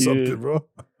match or something, bro.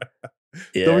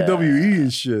 WWE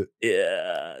and shit.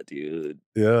 Yeah, dude.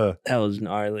 Yeah. That was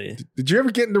gnarly. Did you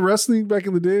ever get into wrestling back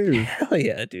in the day? Or? Hell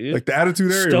yeah, dude. Like the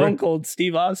Attitude Era? Stone Cold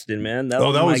Steve Austin, man. That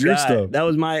was your stuff. That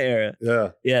was my era.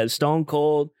 Yeah. Yeah, Stone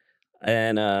Cold.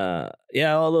 And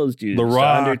all those dudes. The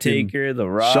Rock, Undertaker, The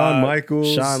Rock, Shawn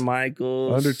Michaels,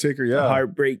 Undertaker, yeah,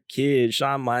 Heartbreak Kid,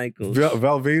 Shawn Michaels,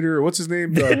 Val Vader, what's his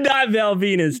name? Not Val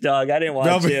Venus, dog. I didn't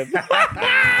watch him.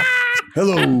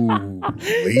 Hello,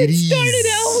 ladies. It started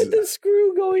out with the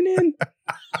screw going in.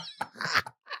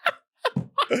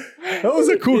 That was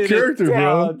a cool character,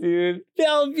 bro. Dude,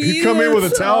 Val Venus. He'd come in with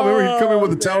a towel. Remember, he'd come in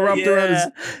with a towel wrapped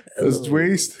around his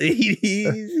waist.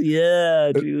 80s,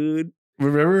 yeah, dude.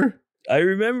 Remember? I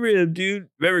remember him, dude.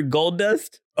 Remember Gold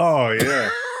Dust? Oh yeah.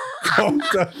 Gold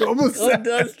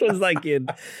Dust was like in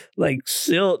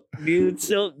silt, dude,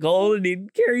 silt gold, and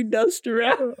he'd carry dust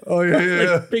around. Oh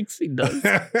yeah, like pixie dust.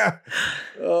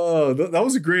 Oh, that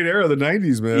was a great era, the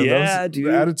 90s, man. Yeah, that was dude.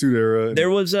 The Attitude Era. There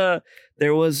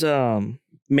was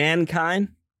Mankind.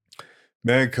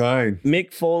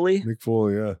 Mick Foley,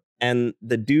 yeah. And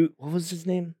the dude, what was his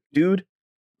name? Dude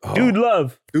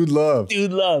Love. He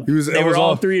was. They were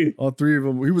all three. All three of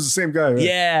them. He was the same guy. Right?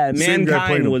 Yeah,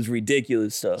 Mankind was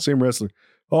ridiculous stuff. Same wrestler.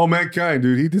 Oh, Mankind,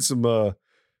 dude. He did some.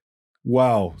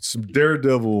 Some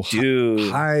Daredevil.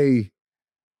 Dude, high.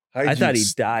 I thought he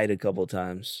died a couple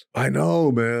times. I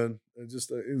know, man. It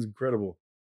was incredible.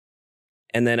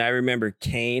 And then I remember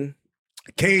Kane.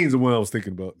 Kane's the one I was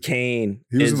thinking about. Kane.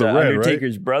 He was in the red,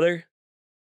 Undertaker's brother.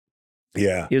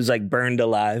 Yeah. He was like burned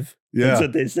alive. Yeah. That's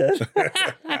what they said.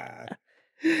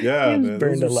 Yeah, man.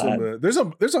 Burned alive. There's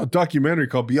a documentary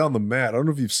called Beyond the Mat. I don't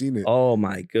know if you've seen it. Oh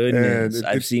my goodness.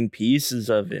 I've seen pieces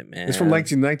of it, man. It's from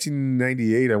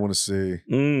 1998, I want to say.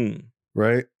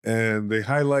 Right? And they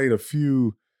highlight a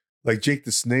few, like Jake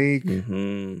the Snake.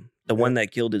 Mm-hmm. The one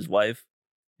that killed his wife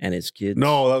and his kids.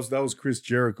 No, that was Chris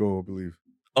Jericho, I believe.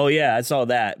 Oh yeah, I saw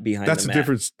that behind. That's the a mat.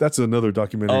 difference. That's another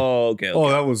documentary. Oh, okay.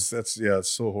 Oh, it's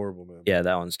so horrible, man. Yeah,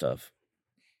 that one's tough.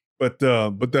 But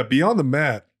that Beyond the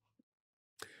Mat,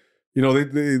 you know,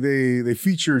 they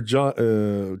feature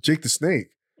Jake the Snake,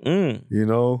 you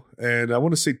know, and I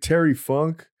want to say Terry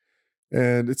Funk,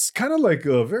 and it's kind of like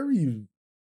a very,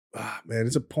 man,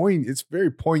 it's very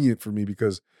poignant for me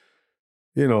because,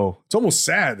 you know, it's almost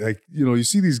sad. Like, you know, you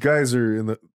see these guys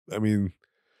are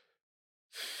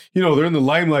you know, they're in the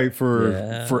limelight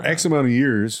for X amount of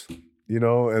years, you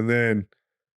know, and then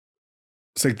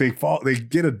it's like they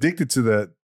get addicted to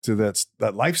that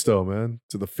lifestyle, man,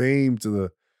 to the fame, to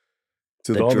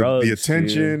all drugs, the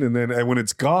attention, dude. And when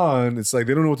it's gone, it's like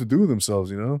they don't know what to do with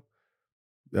themselves, you know.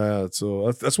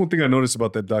 So that's one thing I noticed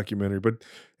about that documentary.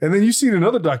 And then you see it in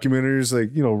other documentaries, like,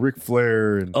 you know, Ric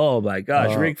Flair and oh my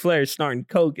gosh, Ric Flair snorting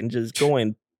coke and just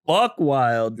going buck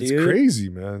wild, dude. It's crazy,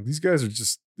 man. These guys are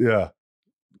just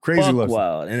crazy. Buck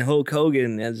wild, and Hulk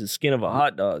Hogan has the skin of a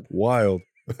hot dog. Wild.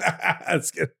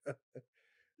 That's good.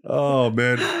 Oh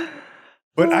man.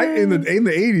 But in the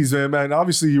 80s, man,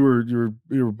 obviously you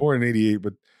were born in 88,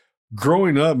 but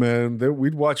growing up, man,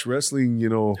 we'd watch wrestling, you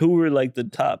know. Who were like the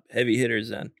top heavy hitters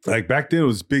then? Like back then it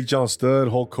was Big John Studd,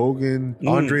 Hulk Hogan,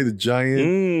 Andre the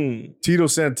Giant, Tito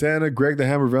Santana, Greg the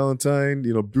Hammer Valentine,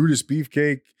 you know, Brutus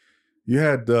Beefcake. You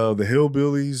had the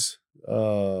Hillbillies.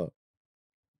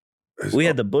 We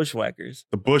had the Bushwhackers.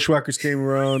 The Bushwhackers came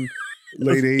around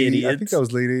late 80s. Idiots. I think that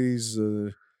was late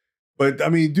 80s. But I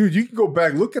mean, dude, you can go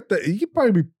back, look at that. You could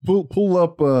probably pull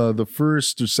up the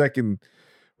first or second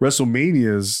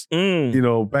WrestleManias, you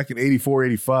know, back in 84,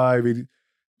 85.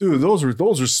 Dude, those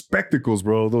are spectacles,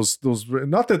 bro. Those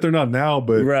not that they're not now,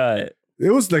 but right.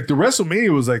 It was like the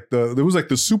WrestleMania was like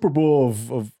the Super Bowl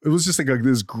of it was just like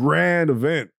this grand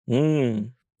event.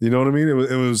 You know what I mean?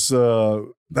 It was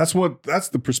that's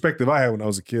the perspective I had when I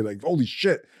was a kid. Like, holy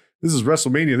shit, this is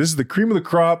WrestleMania. This is the cream of the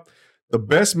crop. The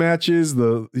best matches,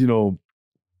 the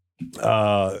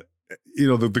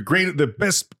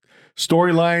best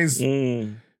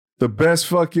storylines, the best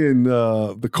fucking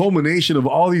the culmination of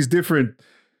all these different,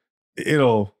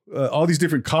 all these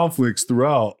different conflicts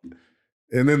throughout.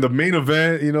 And then the main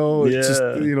event, it's just,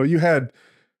 you had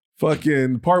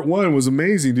fucking part 1 was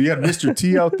amazing. You had Mr.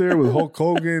 T out there with Hulk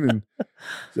Hogan,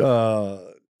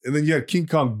 and then you had King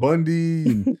Kong Bundy.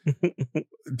 And,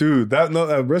 dude, that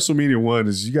WrestleMania 1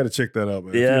 is, you got to check that out,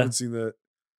 man. If you haven't seen that.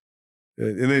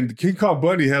 And then King Kong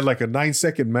Bundy had like a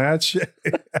 9-second match.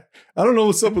 I don't know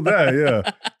what's up with that.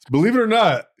 Yeah. Believe it or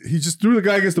not, he just threw the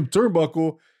guy against the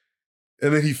turnbuckle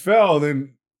and then he fell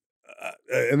and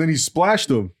then he splashed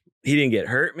him. He didn't get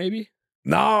hurt, maybe?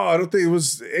 No, I don't think it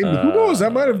was. Who knows?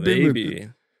 That might have been. Maybe.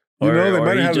 They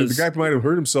might have the guy might have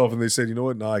hurt himself and they said, you know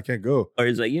what? No, I can't go. Or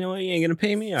he's like, you know what? You ain't going to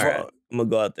pay me? All right. I'm going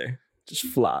to go out there. Just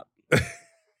flop.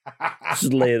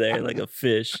 Just lay there like a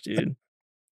fish, dude.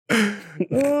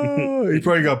 Oh, he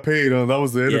probably got paid. That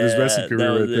was the end of his wrestling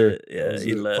career right there. Yeah,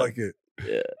 he left. Fuck it.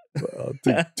 Yeah.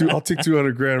 I'll take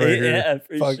 200 grand right here. Yeah,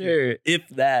 for sure. If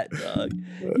that, dog.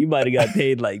 You might have got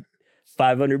paid like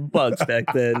 $500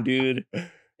 back then, dude.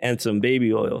 And some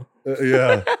baby oil.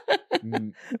 Yeah.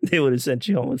 They would have sent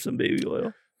you home with some baby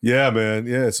oil. Yeah, man.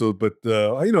 Yeah. So, but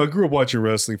I grew up watching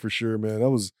wrestling for sure, man. That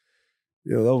was,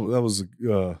 that was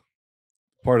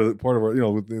part of our,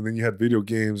 and then you had video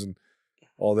games and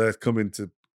all that come into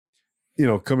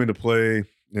play.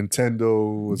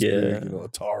 Nintendo was big,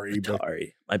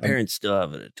 Atari. My parents still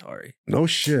have an Atari. No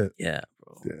shit. Yeah,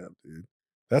 bro. Damn, dude.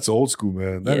 That's old school,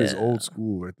 man. That is old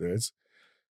school right there. It's,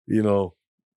 and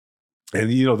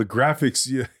the graphics,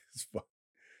 it's fun.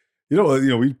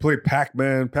 We played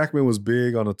Pac-Man. Pac-Man was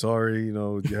big on Atari.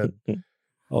 You had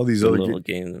all these other little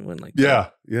games that went like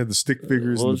that. You had the stick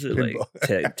figures. What was it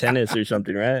like? Tennis or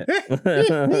something, right?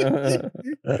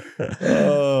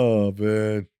 Oh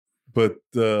man, but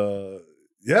that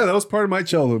was part of my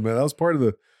childhood, man. That was part of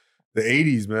the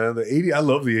 80s, man. The 80s, I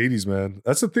love the 80s, man.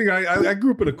 That's the thing. I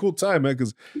grew up in a cool time, man,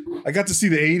 because I got to see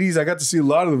the 80s. I got to see a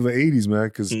lot of the 80s, man,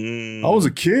 because I was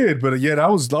a kid, but yet I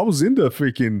was into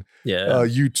freaking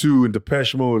U2 and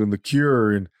Depeche Mode and The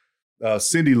Cure and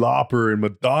Cyndi Lauper and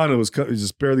Madonna was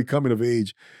just barely coming of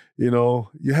age. You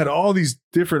had all these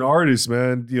different artists,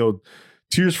 man.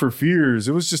 Tears for Fears.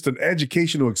 It was just an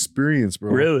educational experience,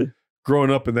 bro. Really?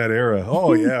 Growing up in that era.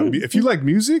 Oh, yeah. If you like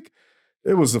music,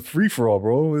 it was a free-for-all,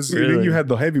 bro. Really? And then you had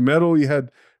the heavy metal, you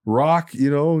had rock,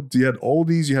 you had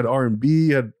oldies, you had R&B,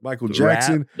 you had Michael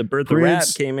Jackson. Rap. The birth Prince, of rap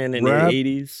came in rap, the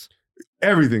 80s.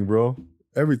 Everything, bro.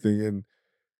 Everything. And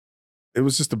it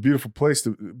was just a beautiful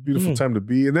beautiful time to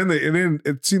be. And then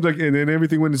it seemed like, and then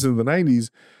everything went into the 90s.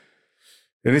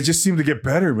 And it just seemed to get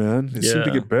better, man. It seemed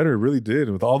to get better. It really did.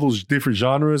 And with all those different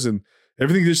genres and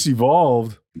everything just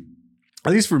evolved.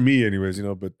 At least for me, anyways,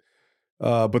 but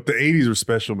the 80s were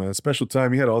special, man. Special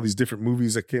time. You had all these different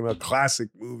movies that came out, classic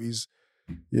movies.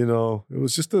 It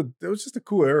was just a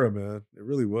cool era, man. It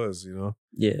really was,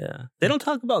 Yeah. They don't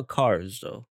talk about cars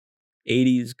though.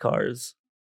 80s cars.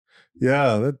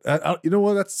 Yeah, you know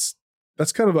what?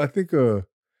 That's kind of, I think,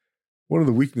 one of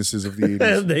the weaknesses of the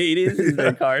 80s. The 80s is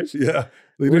their cars. Yeah.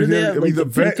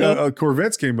 The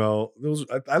Corvettes came out.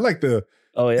 I like the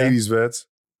 80s Vets.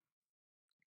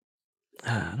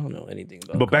 I don't know anything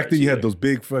about. But back then you had those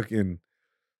big fucking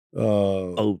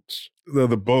boats.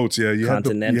 The boats, yeah. You had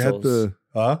the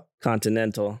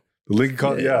Continental. The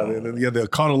Lincoln, and then you had the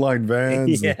Econoline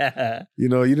vans. Yeah. You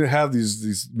didn't have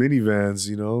these minivans.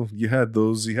 You had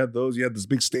those. You had this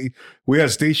big we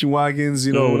had station wagons.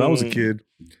 When I was a kid,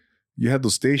 you had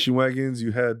those station wagons.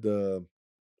 You had that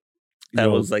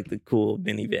was like the cool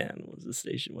minivan. Was the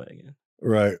station wagon,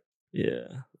 right?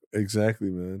 Yeah, exactly,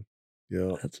 man.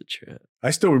 Yeah, that's a trip.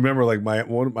 I still remember like my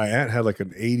aunt had like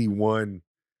an 81.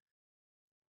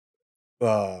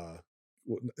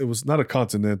 It was not a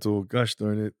Continental. Gosh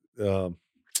darn it. It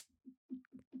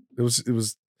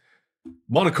was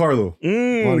Monte Carlo.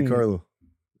 Monte Carlo.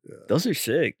 Yeah. Those are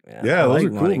sick, man. Yeah, those are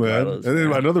cool, man. And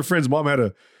then another friend's mom had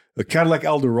a Cadillac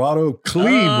Eldorado,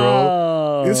 clean,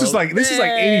 bro. This is like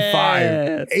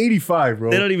 85. 85,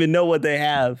 bro. They don't even know what they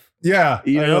have. Yeah.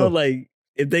 I know, like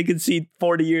if they could see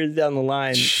 40 years down the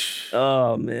line.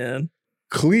 Oh man.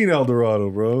 Clean Eldorado,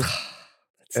 bro.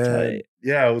 That's tight.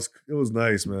 Yeah, it was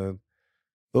nice, man.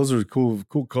 Those are cool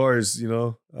cars,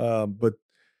 but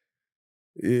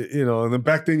and then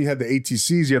back then you had the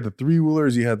ATCs, you had the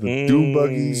 3-wheelers, you had the dune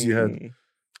buggies, you had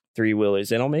 3-wheelers.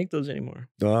 They don't make those anymore.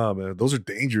 Nah, man, those are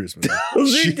dangerous, man.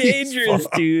 Those are dangerous,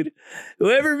 dude.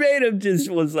 Whoever made them just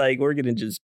was like, we're gonna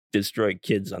just destroy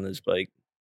kids on this bike.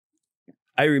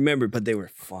 I remember, but they were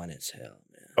fun as hell,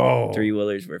 man. Oh,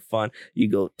 3-wheelers were fun. You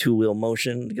go 2-wheel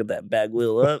motion, get that back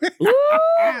wheel up.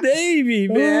 Ooh, baby,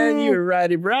 man, you were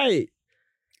riding right.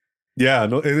 Yeah,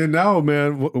 no, and then now,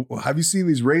 man, have you seen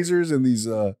these Razors and these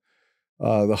the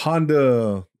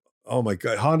Honda? Oh my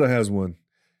God, Honda has one.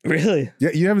 Really? Yeah,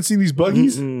 you haven't seen these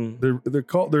buggies? They're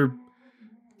called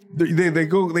they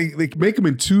make them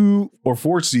in 2 or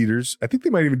 4 seaters. I think they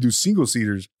might even do single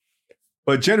seaters,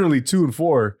 but generally 2 and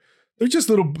 4. They're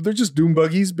just dune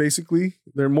buggies basically.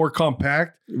 They're more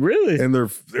compact. Really? And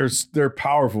they're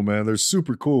powerful, man. They're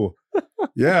super cool.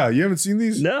 Yeah, you haven't seen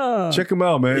these? No. Check them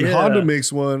out, man. Yeah. Honda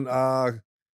makes one.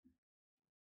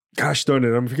 Gosh darn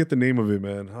it, I forget the name of it,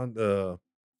 man. Honda,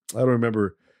 I don't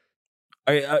remember.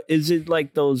 Is it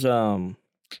like those? I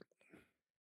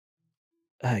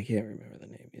can't remember the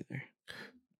name either.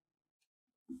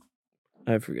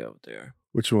 I forgot what they are.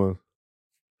 Which one?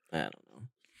 I don't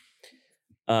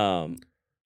know.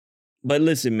 But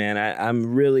listen, man,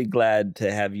 I'm really glad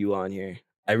to have you on here.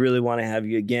 I really want to have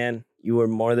you again. You are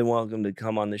more than welcome to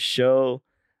come on the show.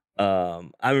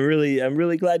 I'm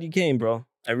really glad you came, bro.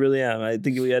 I really am. I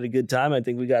think we had a good time. I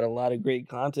think we got a lot of great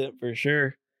content for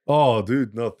sure. Oh,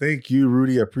 dude, no, thank you,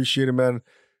 Rudy. I appreciate it, man.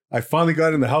 I finally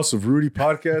got in the House of Rudy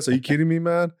podcast. Are you kidding me,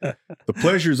 man? The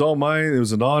pleasure is all mine. It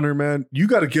was an honor, man. We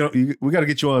got to get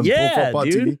you on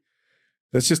ProfilePodTV.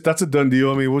 That's a done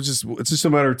deal. I mean, it's just a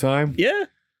matter of time. Yeah.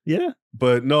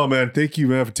 But no, man, thank you,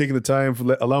 man, for taking the time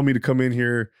for allowing me to come in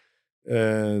here.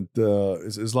 And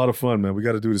it's a lot of fun, man. We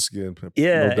got to do this again.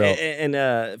 Yeah, no doubt.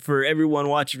 And for everyone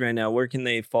watching right now, where can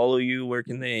they follow you? Where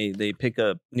can they pick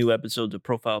up new episodes of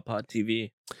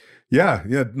ProfilePodTV? Yeah,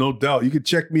 no doubt. You can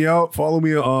check me out. Follow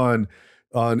me on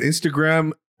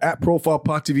Instagram at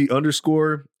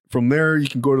ProfilePodTV_. From there, you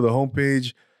can go to the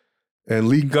homepage and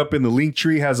link up in the link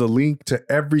tree. Has a link to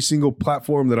every single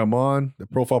platform that I'm on. The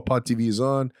ProfilePodTV is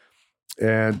on,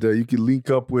 and you can link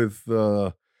up with.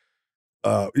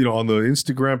 On the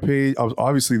Instagram page,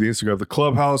 obviously the Instagram, the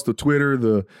Clubhouse, the Twitter,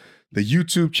 the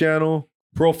YouTube channel,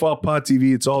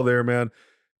 ProfilePodTV. It's all there, man.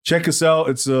 Check us out.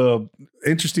 It's a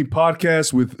interesting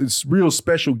podcast with its real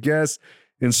special guests,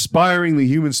 inspiring the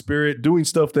human spirit, doing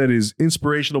stuff that is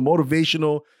inspirational,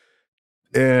 motivational,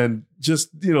 and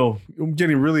just I'm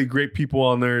getting really great people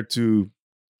on there to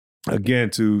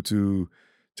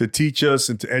teach us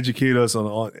and to educate us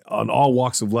on all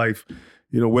walks of life.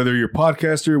 Whether you're a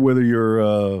podcaster, whether you're,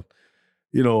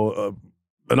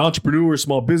 an entrepreneur,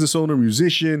 small business owner,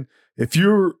 musician, if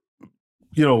you're,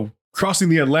 crossing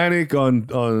the Atlantic on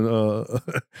a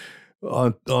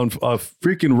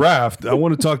freaking raft, I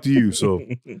want to talk to you. So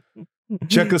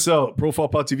check us out,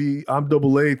 ProfilePodTV. I'm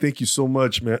AA. Thank you so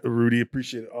much, man, Rudy.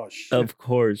 Appreciate it. Oh shit. Of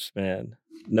course, man.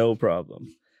 No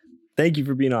problem. Thank you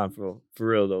for being on, for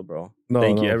real though, bro.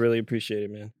 Thank you. I really appreciate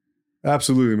it, man.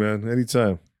 Absolutely, man.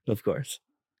 Anytime. Of course.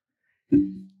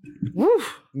 Woo!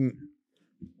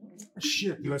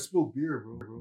 Shit, dude, I spilled beer, bro.